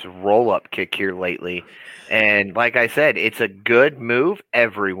on this roll-up kick here lately. And like I said, it's a good move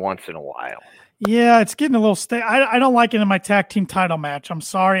every once in a while. Yeah, it's getting a little stale. I don't like it in my tag team title match. I'm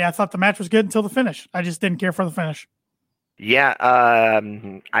sorry. I thought the match was good until the finish. I just didn't care for the finish. Yeah,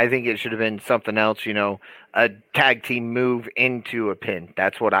 I think it should have been something else, a tag team move into a pin.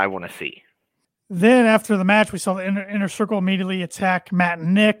 That's what I want to see. Then after the match, we saw the inner circle immediately attack Matt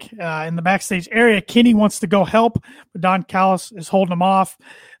and Nick in the backstage area. Kenny wants to go help, but Don Callis is holding him off.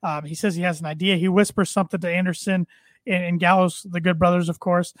 He says he has an idea. He whispers something to Anderson and Gallows, the Good Brothers, of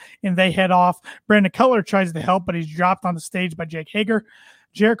course, and they head off. Brandon Cutler tries to help, but he's dropped on the stage by Jake Hager.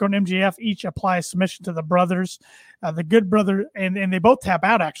 Jericho and MJF each apply a submission to the brothers. The Good Brother, and they both tap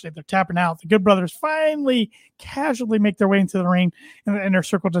out, actually. They're tapping out. The Good Brothers finally casually make their way into the ring, and the inner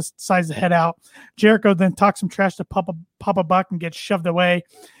circle just decides to head out. Jericho then talks some trash to Papa Buck and gets shoved away.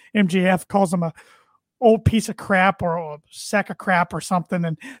 MJF calls him a old piece of crap or a sack of crap or something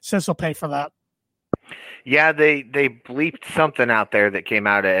and says he'll pay for that. Yeah, they bleeped something out there that came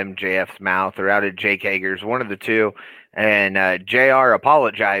out of MJF's mouth or out of Jake Hager's, one of the two. And JR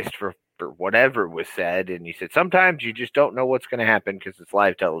apologized for whatever was said. And he said, sometimes you just don't know what's going to happen because it's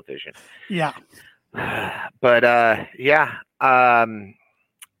live television. Yeah. But,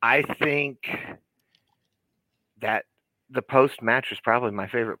 I think that the post-match was probably my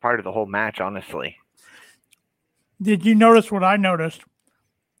favorite part of the whole match, honestly. Did you notice what I noticed?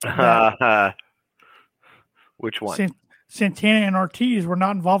 Which one? Santana and Ortiz were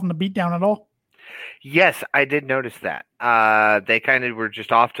not involved in the beatdown at all. Yes, I did notice that. They kind of were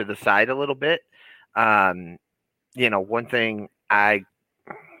just off to the side a little bit. One thing I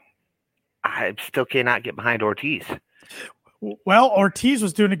still cannot get behind Ortiz. Well, Ortiz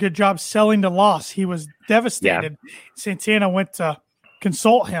was doing a good job selling the loss. He was devastated. Yeah. Santana went to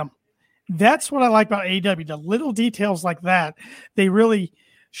consult him. That's what I like about AEW. The little details like that, they really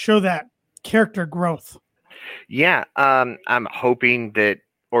show that character growth. Yeah, I'm hoping that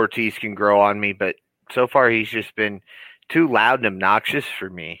Ortiz can grow on me, but so far he's just been too loud and obnoxious for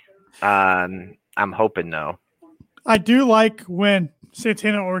me. I'm hoping, though. I do like when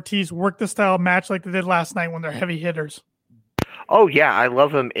Santana and Ortiz work the style match like they did last night when they're heavy hitters. Oh, yeah, I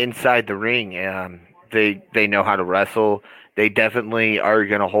love them inside the ring. They know how to wrestle. They definitely are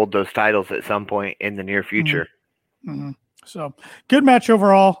going to hold those titles at some point in the near future. Mm-hmm. So good match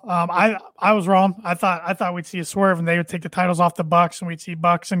overall. I was wrong. I thought we'd see a swerve and they would take the titles off the Bucks and we'd see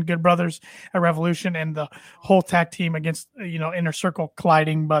Bucks and Good Brothers at Revolution and the whole tag team against Inner Circle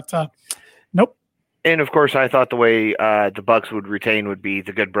colliding, but nope. And of course, I thought the way the Bucks would retain would be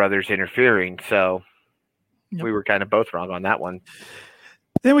the Good Brothers interfering. So we were kind of both wrong on that one.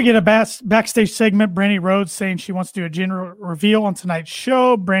 Then we get a backstage segment. Brandi Rhodes saying she wants to do a gender reveal on tonight's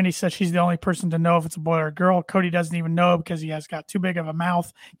show. Brandi says she's the only person to know if it's a boy or a girl. Cody doesn't even know because he has got too big of a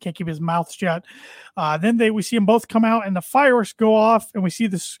mouth. Can't keep his mouth shut. Then we see them both come out and the fireworks go off and we see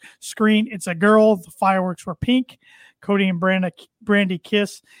the screen. It's a girl. The fireworks were pink. Cody and Brandi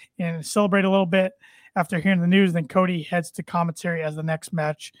kiss and celebrate a little bit. After hearing the news, then Cody heads to commentary as the next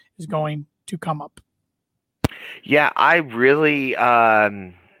match is going to come up. Yeah, I really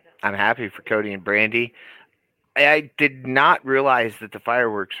I'm happy for Cody and Brandi. I did not realize that the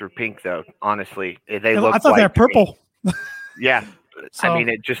fireworks were pink, though, honestly. I thought they were purple. Yeah. So, I mean,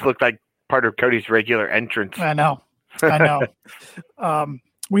 it just looked like part of Cody's regular entrance. I know.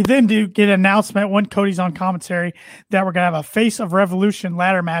 We then do get an announcement when Cody's on commentary that we're going to have a Face of Revolution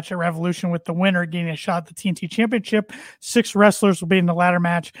ladder match at Revolution with the winner getting a shot at the TNT Championship. 6 wrestlers will be in the ladder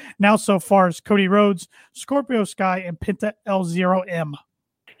match. Now so far is Cody Rhodes, Scorpio Sky, and Penta L0M.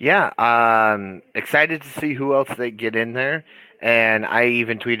 Yeah, excited to see who else they get in there. And I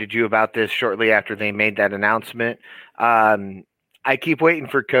even tweeted you about this shortly after they made that announcement. I keep waiting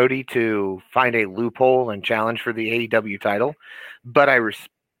for Cody to find a loophole and challenge for the AEW title, but I respect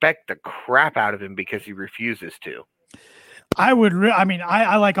the crap out of him because he refuses to. I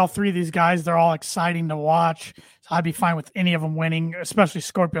like all 3 of these guys. They're all exciting to watch. So I'd be fine with any of them winning, especially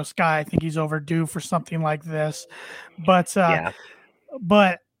Scorpio Sky. I think he's overdue for something like this. But yeah,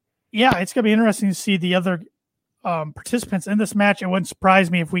 it's going to be interesting to see the other participants in this match. It wouldn't surprise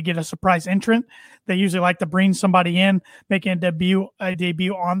me if we get a surprise entrant. They usually like to bring somebody in, making a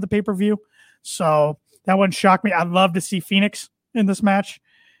debut on the pay-per-view. So that wouldn't shock me. I'd love to see Phoenix in this match.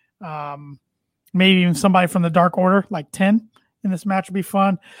 Maybe even somebody from the Dark Order, like 10 in this match would be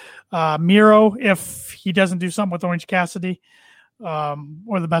fun. Miro, if he doesn't do something with Orange Cassidy,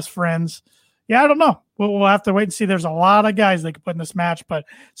 or the Best Friends. Yeah, I don't know. we'll have to wait and see. There's a lot of guys they could put in this match, but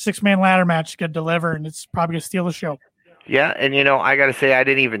 6-man ladder match could deliver, and it's probably going to steal the show. Yeah, and I got to say, I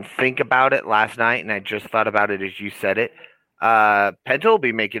didn't even think about it last night, and I just thought about it as you said it. Penta will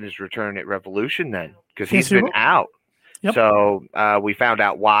be making his return at Revolution then, because he's been out. Yep. So we found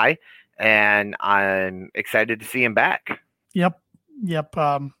out why, and I'm excited to see him back. Yep.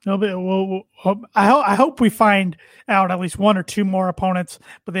 I hope we find out at least one or two more opponents,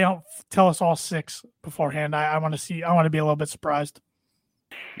 but they don't tell us all 6 beforehand. I want to see. I want to be a little bit surprised.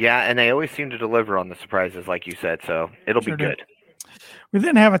 Yeah, and they always seem to deliver on the surprises, like you said. So it'll be good. We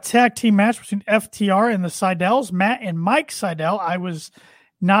then have a tag team match between FTR and the Seidel's, Matt and Mike Seidel. I was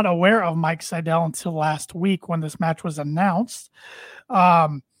not aware of Mike Seidel until last week when this match was announced.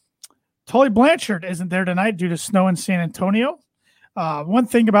 Tully Blanchard isn't there tonight due to snow in San Antonio. One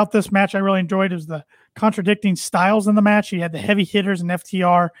thing about this match I really enjoyed is the contradicting styles in the match. You had the heavy hitters in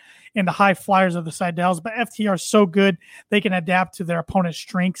FTR and the high flyers of the Seidels, but FTR is so good they can adapt to their opponent's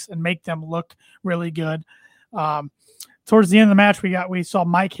strengths and make them look really good. Towards the end of the match, we saw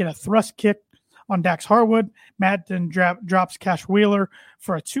Mike hit a thrust kick on Dax Harwood. Matt then drops Cash Wheeler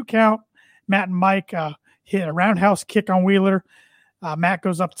for a 2 count. Matt and Mike hit a roundhouse kick on Wheeler. Matt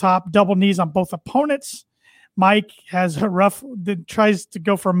goes up top, double knees on both opponents. Mike has tries to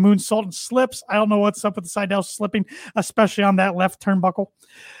go for a moonsault and slips. I don't know what's up with the Seidel slipping, especially on that left turnbuckle.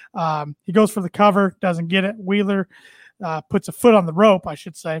 He goes for the cover, doesn't get it. Wheeler puts a foot on the rope, I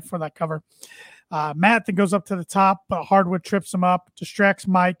should say, for that cover. Matt then goes up to the top, but Hardwood trips him up, distracts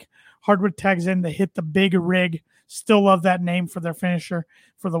Mike. Hardwood tags in. They hit the big rig. Still love that name for their finisher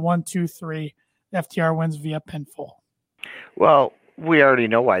for the 1-2-3. FTR wins via pinfall. Well, we already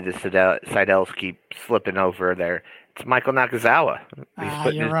know why the Seidels keep slipping over there. It's Michael Nakazawa. He's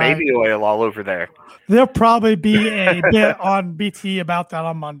putting his baby oil all over there. There'll probably be a bit on BT about that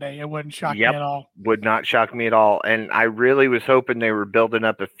on Monday. It wouldn't shock me at all. Would not shock me at all. And I really was hoping they were building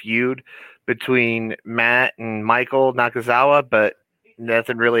up a feud between Matt and Michael Nakazawa, but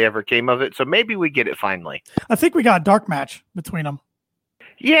nothing really ever came of it. So maybe we get it finally. I think we got a dark match between them.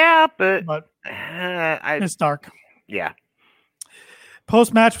 Yeah, but it's dark. Yeah.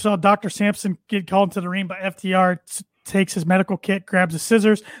 Post-match, we saw Dr. Sampson get called into the ring, but FTR takes his medical kit, grabs the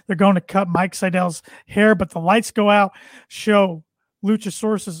scissors. They're going to cut Mike Seidel's hair, but the lights go out, show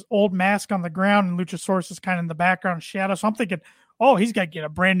Luchasaurus's old mask on the ground, and Luchasaurus is kind of in the background shadow. So I'm thinking, oh, he's got to get a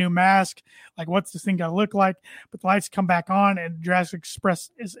brand new mask. Like, what's this thing got to look like? But the lights come back on, and Jurassic Express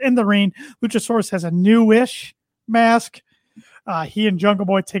is in the ring. Luchasaurus has a newish mask. He and Jungle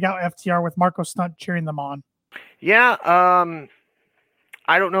Boy take out FTR with Marco Stunt cheering them on. Yeah,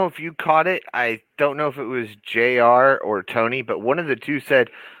 I don't know if you caught it. I don't know if it was JR or Tony, but one of the two said,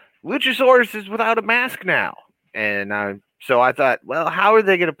 Luchasaurus is without a mask now. And so I thought, well, how are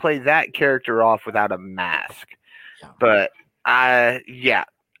they going to play that character off without a mask? But,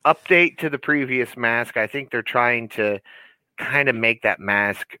 update to the previous mask. I think they're trying to kind of make that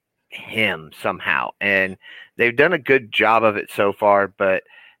mask him somehow. And they've done a good job of it so far, but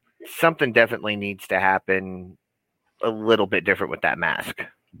something definitely needs to happen a little bit different with that mask.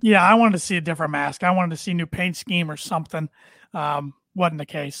 Yeah, I wanted to see a different mask. I wanted to see a new paint scheme or something. Wasn't the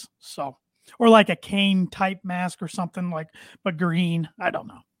case. So, or like a Kane type mask or something like, but green. I don't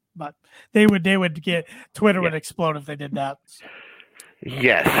know, but they would get Twitter would explode if they did that.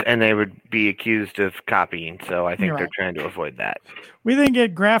 Yes, and they would be accused of copying, so I think they're trying to avoid that. We then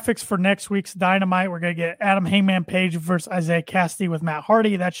get graphics for next week's Dynamite. We're going to get Adam Hangman Page versus Isaiah Cassidy with Matt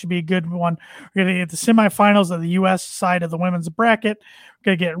Hardy. That should be a good one. We're going to get the semifinals of the U.S. side of the women's bracket.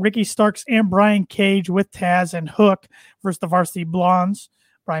 We're going to get Ricky Starks and Brian Cage with Taz and Hook versus the Varsity Blondes,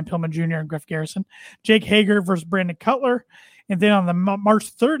 Brian Pillman Jr. and Griff Garrison. Jake Hager versus Brandon Cutler. And then on the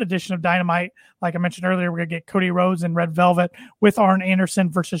March 3rd edition of Dynamite, like I mentioned earlier, we're going to get Cody Rhodes and Red Velvet with Arn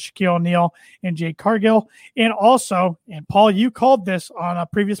Anderson versus Shaquille O'Neal and Jade Cargill. And also, and Paul, you called this on a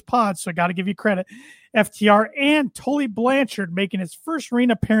previous pod, so I got to give you credit, FTR and Tully Blanchard making his first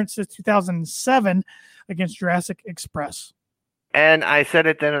ring appearance since 2007 against Jurassic Express. And I said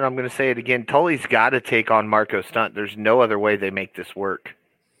it then, and I'm going to say it again. Tully's got to take on Marco Stunt. There's no other way they make this work.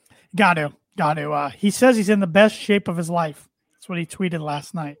 Got to. He says he's in the best shape of his life. That's what he tweeted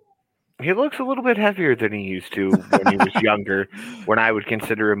last night. He looks a little bit heavier than he used to when he was younger, when I would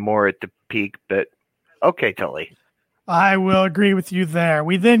consider him more at the peak. But okay, Tully. I will agree with you there.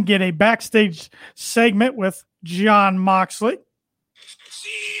 We then get a backstage segment with Jon Moxley.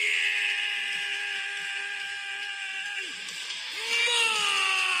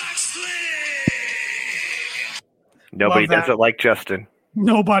 Nobody does it like Justin.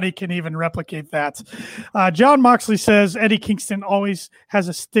 Nobody can even replicate that. Jon Moxley says Eddie Kingston always has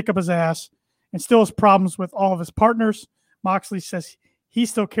a stick up his ass, and still has problems with all of his partners. Moxley says he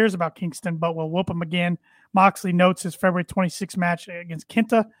still cares about Kingston, but will whoop him again. Moxley notes his February 26th match against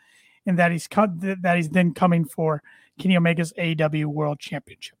Kenta, and that he's then coming for Kenny Omega's AEW World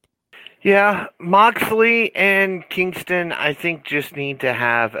Championship. Yeah, Moxley and Kingston, I think, just need to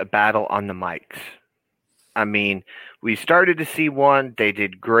have a battle on the mics. I mean, we started to see one. They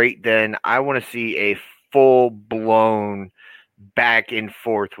did great then. I want to see a full-blown back and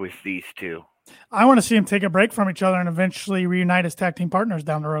forth with these two. I want to see them take a break from each other and eventually reunite as tag team partners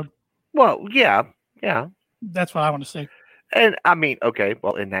down the road. Well, yeah. That's what I want to see. And I mean, okay,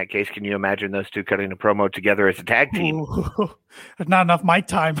 well, in that case, can you imagine those two cutting a promo together as a tag team? Ooh, there's not enough mic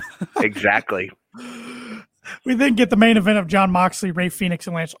time. Exactly. We then get the main event of Jon Moxley, Rey Fenix,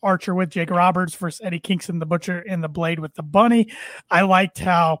 and Lance Archer with Jake Roberts versus Eddie Kingston, the Butcher, and the Blade with the Bunny. I liked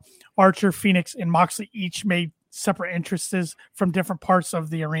how Archer, Fenix, and Moxley each made separate entrances from different parts of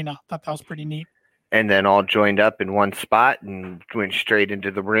the arena. Thought that was pretty neat. And then all joined up in one spot and went straight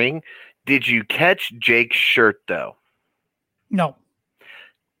into the ring. Did you catch Jake's shirt, though? No.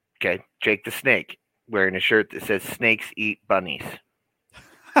 Okay, Jake the Snake, wearing a shirt that says "Snakes eat bunnies."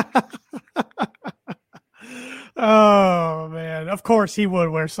 Oh, man. Of course he would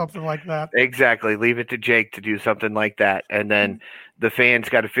wear something like that. Exactly. Leave it to Jake to do something like that. And then the fans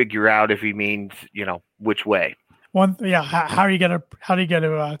got to figure out if he means, which way. How do you get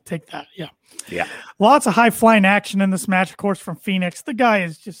to take that? Yeah. Lots of high flying action in this match, of course, from Phoenix. The guy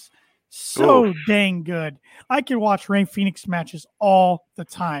is just so dang good. I could watch Rey Fenix matches all the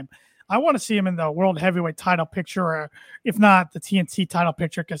time. I want to see him in the World Heavyweight title picture, or if not, the TNT title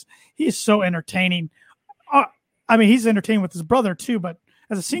picture, because he is so entertaining. He's entertaining with his brother too, but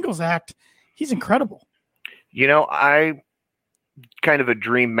as a singles act, he's incredible. I kind of a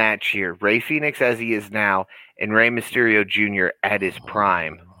dream match here. Rey Fenix as he is now, and Rey Mysterio Jr. at his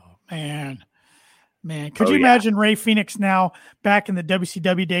prime. Man. Could you imagine Rey Fenix now back in the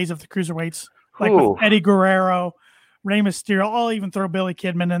WCW days of the cruiserweights? Like with Eddie Guerrero, Rey Mysterio, I'll even throw Billy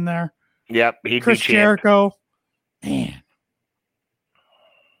Kidman in there. Yep. He'd Chris be Jericho. Man.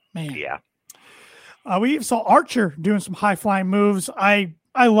 Yeah. We saw Archer doing some high-flying moves. I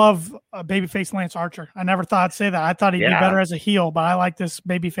love babyface Lance Archer. I never thought I'd say that. I thought he'd be better as a heel, but I like this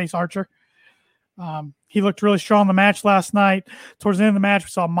babyface Archer. He looked really strong in the match last night. Towards the end of the match, we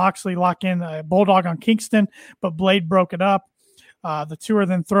saw Moxley lock in a Bulldog on Kingston, but Blade broke it up. The two are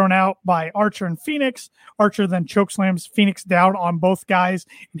then thrown out by Archer and Phoenix. Archer then chokeslams Phoenix down on both guys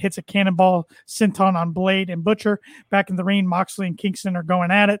and hits a cannonball senton on Blade and Butcher. Back in the ring, Moxley and Kingston are going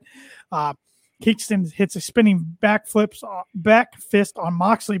at it. Kingston hits a spinning back fist on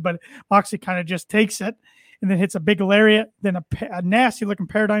Moxley, but Moxley kind of just takes it and then hits a big lariat, then a nasty-looking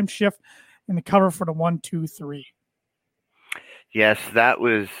paradigm shift in the cover for the 1-2-3. Yes, that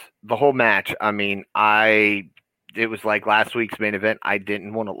was the whole match. I mean, it was like last week's main event. I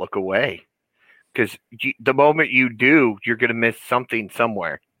didn't want to look away because the moment you do, you're going to miss something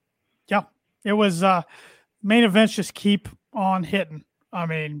somewhere. Yeah, it was main events just keep on hitting. I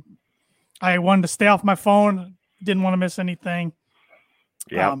mean, I wanted to stay off my phone. Didn't want to miss anything.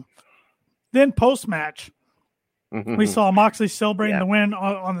 Yeah. Then post-match, we saw Moxley celebrating the win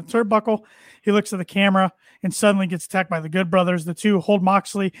on the turnbuckle. He looks at the camera and suddenly gets attacked by the Good Brothers. The two hold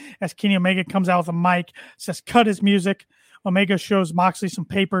Moxley as Kenny Omega comes out with a mic, says, "Cut his music." Omega shows Moxley some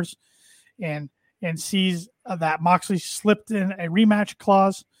papers and sees that Moxley slipped in a rematch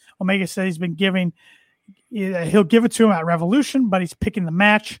clause. Omega says he'll give it to him at Revolution, but he's picking the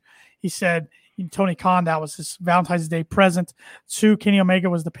match. He said Tony Khan, that was his Valentine's Day present to Kenny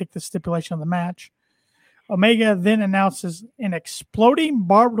Omega, was to pick the stipulation of the match. Omega then announces an exploding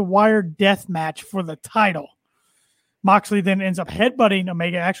barbed wire death match for the title. Moxley then ends up headbutting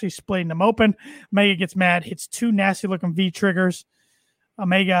Omega, actually splitting him open. Omega gets mad, hits two nasty-looking V-triggers.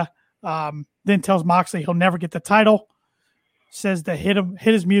 Omega then tells Moxley he'll never get the title, says to hit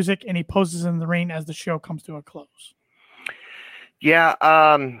his music, and he poses in the ring as the show comes to a close. Yeah,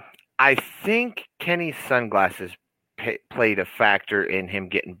 I think Kenny's sunglasses played a factor in him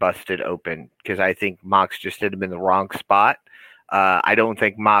getting busted open because I think Mox just hit him in the wrong spot. I don't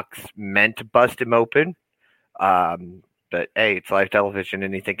think Mox meant to bust him open. But hey, it's live television.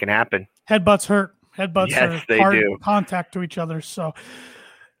 Anything can happen. Headbutts hurt. Headbutts are hard contact to each other. So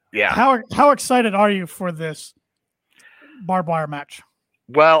yeah. How excited are you for this barbed wire match?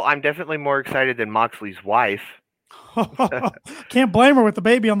 Well, I'm definitely more excited than Moxley's wife. Can't blame her with the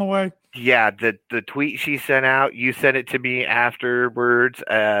baby on the way. Yeah, the tweet she sent out, you sent it to me afterwards.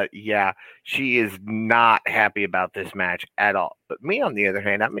 Yeah, she is not happy about this match at all. But me, on the other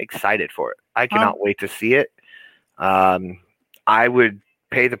hand, I'm excited for it. I cannot wait to see it. I would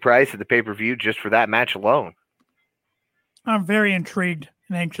pay the price of the pay-per-view just for that match alone. I'm very intrigued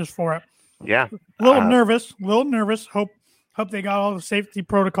and anxious for it. Yeah. A little nervous. Hope they got all the safety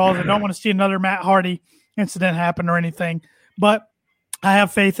protocols. I don't want to see another Matt Hardy incident happen or anything, but I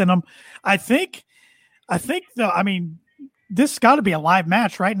have faith in them. I think this got to be a live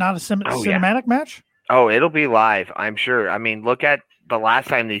match, right? Not a cinematic match. Oh, it'll be live, I'm sure. I mean, look at the last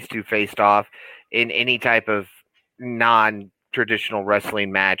time these two faced off in any type of non-traditional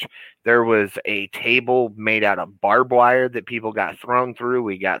wrestling match. There was a table made out of barbed wire that people got thrown through.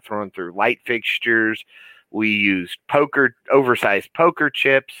 We got thrown through light fixtures. We used oversized poker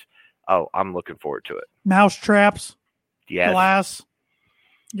chips. Oh, I'm looking forward to it. Mouse traps. Yes. Glass.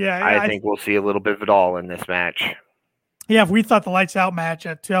 Yeah. I think we'll see a little bit of it all in this match. Yeah, if we thought the Lights Out match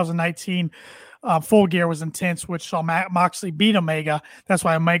at 2019 Full Gear was intense, which saw Moxley beat Omega. That's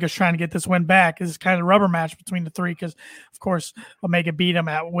why Omega's trying to get this win back. This is kind of a rubber match between the three because, of course, Omega beat him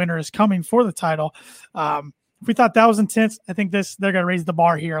at Winter is Coming for the title. If we thought that was intense, I think they're going to raise the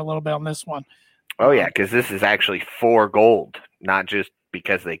bar here a little bit on this one. Oh, yeah, because this is actually for gold, not just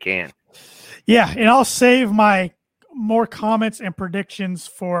because they can. Yeah, and I'll save my more comments and predictions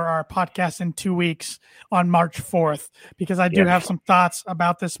for our podcast in 2 weeks on March 4th, because I do have some thoughts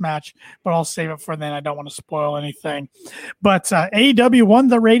about this match, but I'll save it for then. I don't want to spoil anything. But AEW won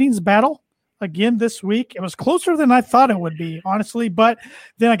the ratings battle again this week. It was closer than I thought it would be, honestly, but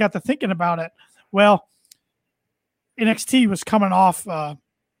then I got to thinking about it. Well, NXT was coming off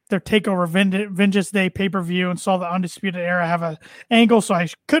their TakeOver Vengeance Day pay-per-view and saw the Undisputed Era have an angle, so I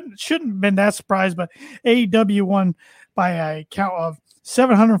shouldn't have been that surprised, but AEW won by a count of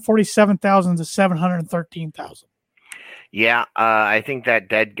 747,000 to 713,000. Yeah, I think that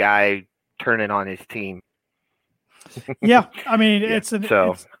dead guy turning on his team. Yeah, I mean,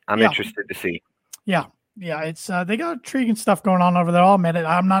 I'm interested to see. Yeah, it's they got intriguing stuff going on over there. I'll admit it.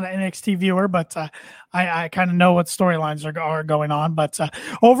 I'm not an NXT viewer, but I kind of know what storylines are going on. But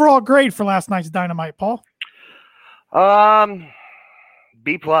overall, great for last night's Dynamite, Paul.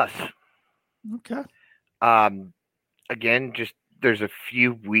 B plus. Okay. Again, just there's a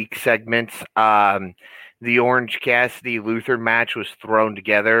few weak segments. The Orange Cassidy Luther match was thrown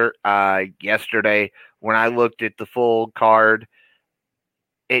together yesterday. When I looked at the full card,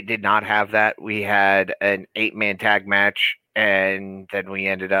 it did not have that. We had an 8-man tag match, and then we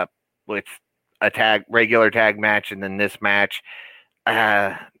ended up with a regular tag match, and then this match.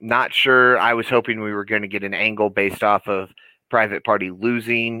 Not sure. I was hoping we were going to get an angle based off of Private Party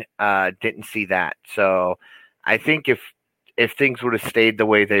losing. Didn't see that. So I think if things would have stayed the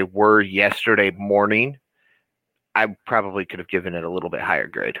way they were yesterday morning, I probably could have given it a little bit higher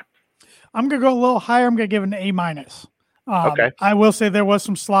grade. I'm going to go a little higher. I'm going to give it an A-. Okay. I will say there was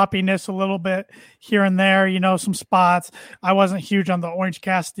some sloppiness a little bit here and there, some spots. I wasn't huge on the Orange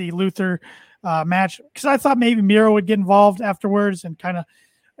Cassidy Luther match because I thought maybe Miro would get involved afterwards and kind of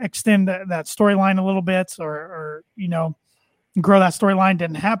extend that storyline a little bit or grow that storyline.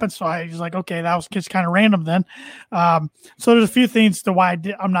 Didn't happen. So I was like, okay, that was just kind of random then. So there's a few things to why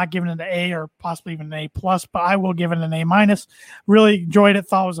I'm not giving it an A or possibly even an A+, but I will give it an A-. Really enjoyed it.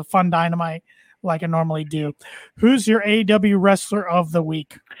 Thought it was a fun Dynamite, like I normally do. Who's your AEW wrestler of the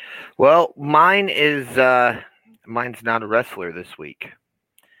week? Well, mine's not a wrestler this week.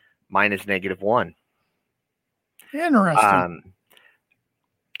 Mine is -1. Interesting.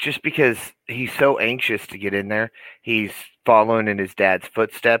 Just because he's so anxious to get in there. He's following in his dad's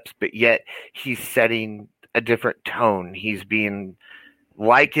footsteps, but yet he's setting a different tone. He's being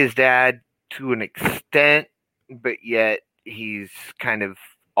like his dad to an extent, but yet he's kind of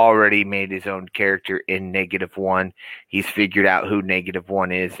already made his own character in -1. He's figured out who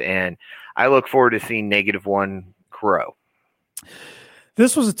 -1 is, and I look forward to seeing -1 grow.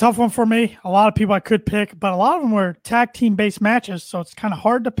 This was a tough one for me. A lot of people I could pick, but a lot of them were tag team based matches, so it's kind of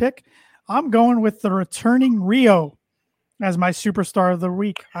hard to pick. I'm going with the returning Rio as my superstar of the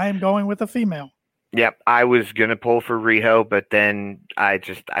week. I am going with a female. Yep, I was gonna pull for Riho, but then I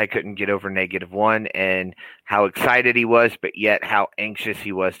couldn't get over -1 and how excited he was, but yet how anxious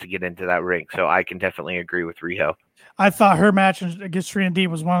he was to get into that ring. So I can definitely agree with Riho. I thought her match against Serena Deeb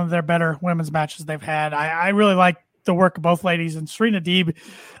was one of their better women's matches they've had. I really like the work of both ladies, and Serena Deeb,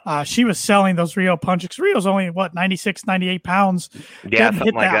 she was selling those Rio punches. Rio's only 96, 98 pounds. Yeah, didn't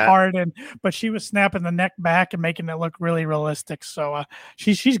hit that hard, but she was snapping the neck back and making it look really realistic. So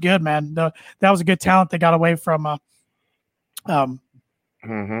she's good, man. That was a good talent they got away from. Well,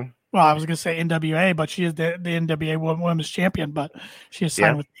 I was going to say NWA, but she is the NWA Women's Champion, but she is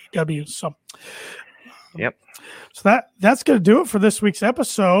signed with AEW. So Yep. So that's going to do it for this week's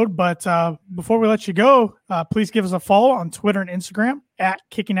episode. But before we let you go, please give us a follow on Twitter and Instagram at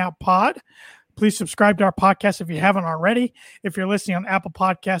Kicking Out Pod. Please subscribe to our podcast if you haven't already. If you're listening on Apple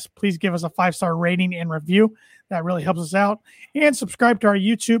Podcasts, please give us a 5-star rating and review. That really helps us out. And subscribe to our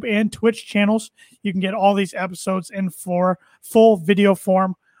YouTube and Twitch channels. You can get all these episodes in full video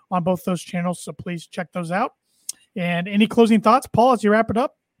form on both those channels. So please check those out. And any closing thoughts, Paul, as you wrap it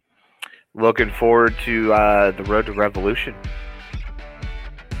up? Looking forward to the Road to Revolution.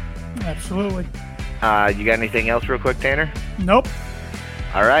 Absolutely. You got anything else real quick, Tanner? Nope.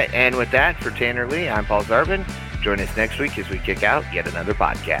 All right. And with that, for Tanner Lee, I'm Paul Zartman. Join us next week as we kick out yet another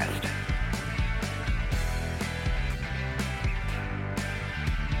podcast.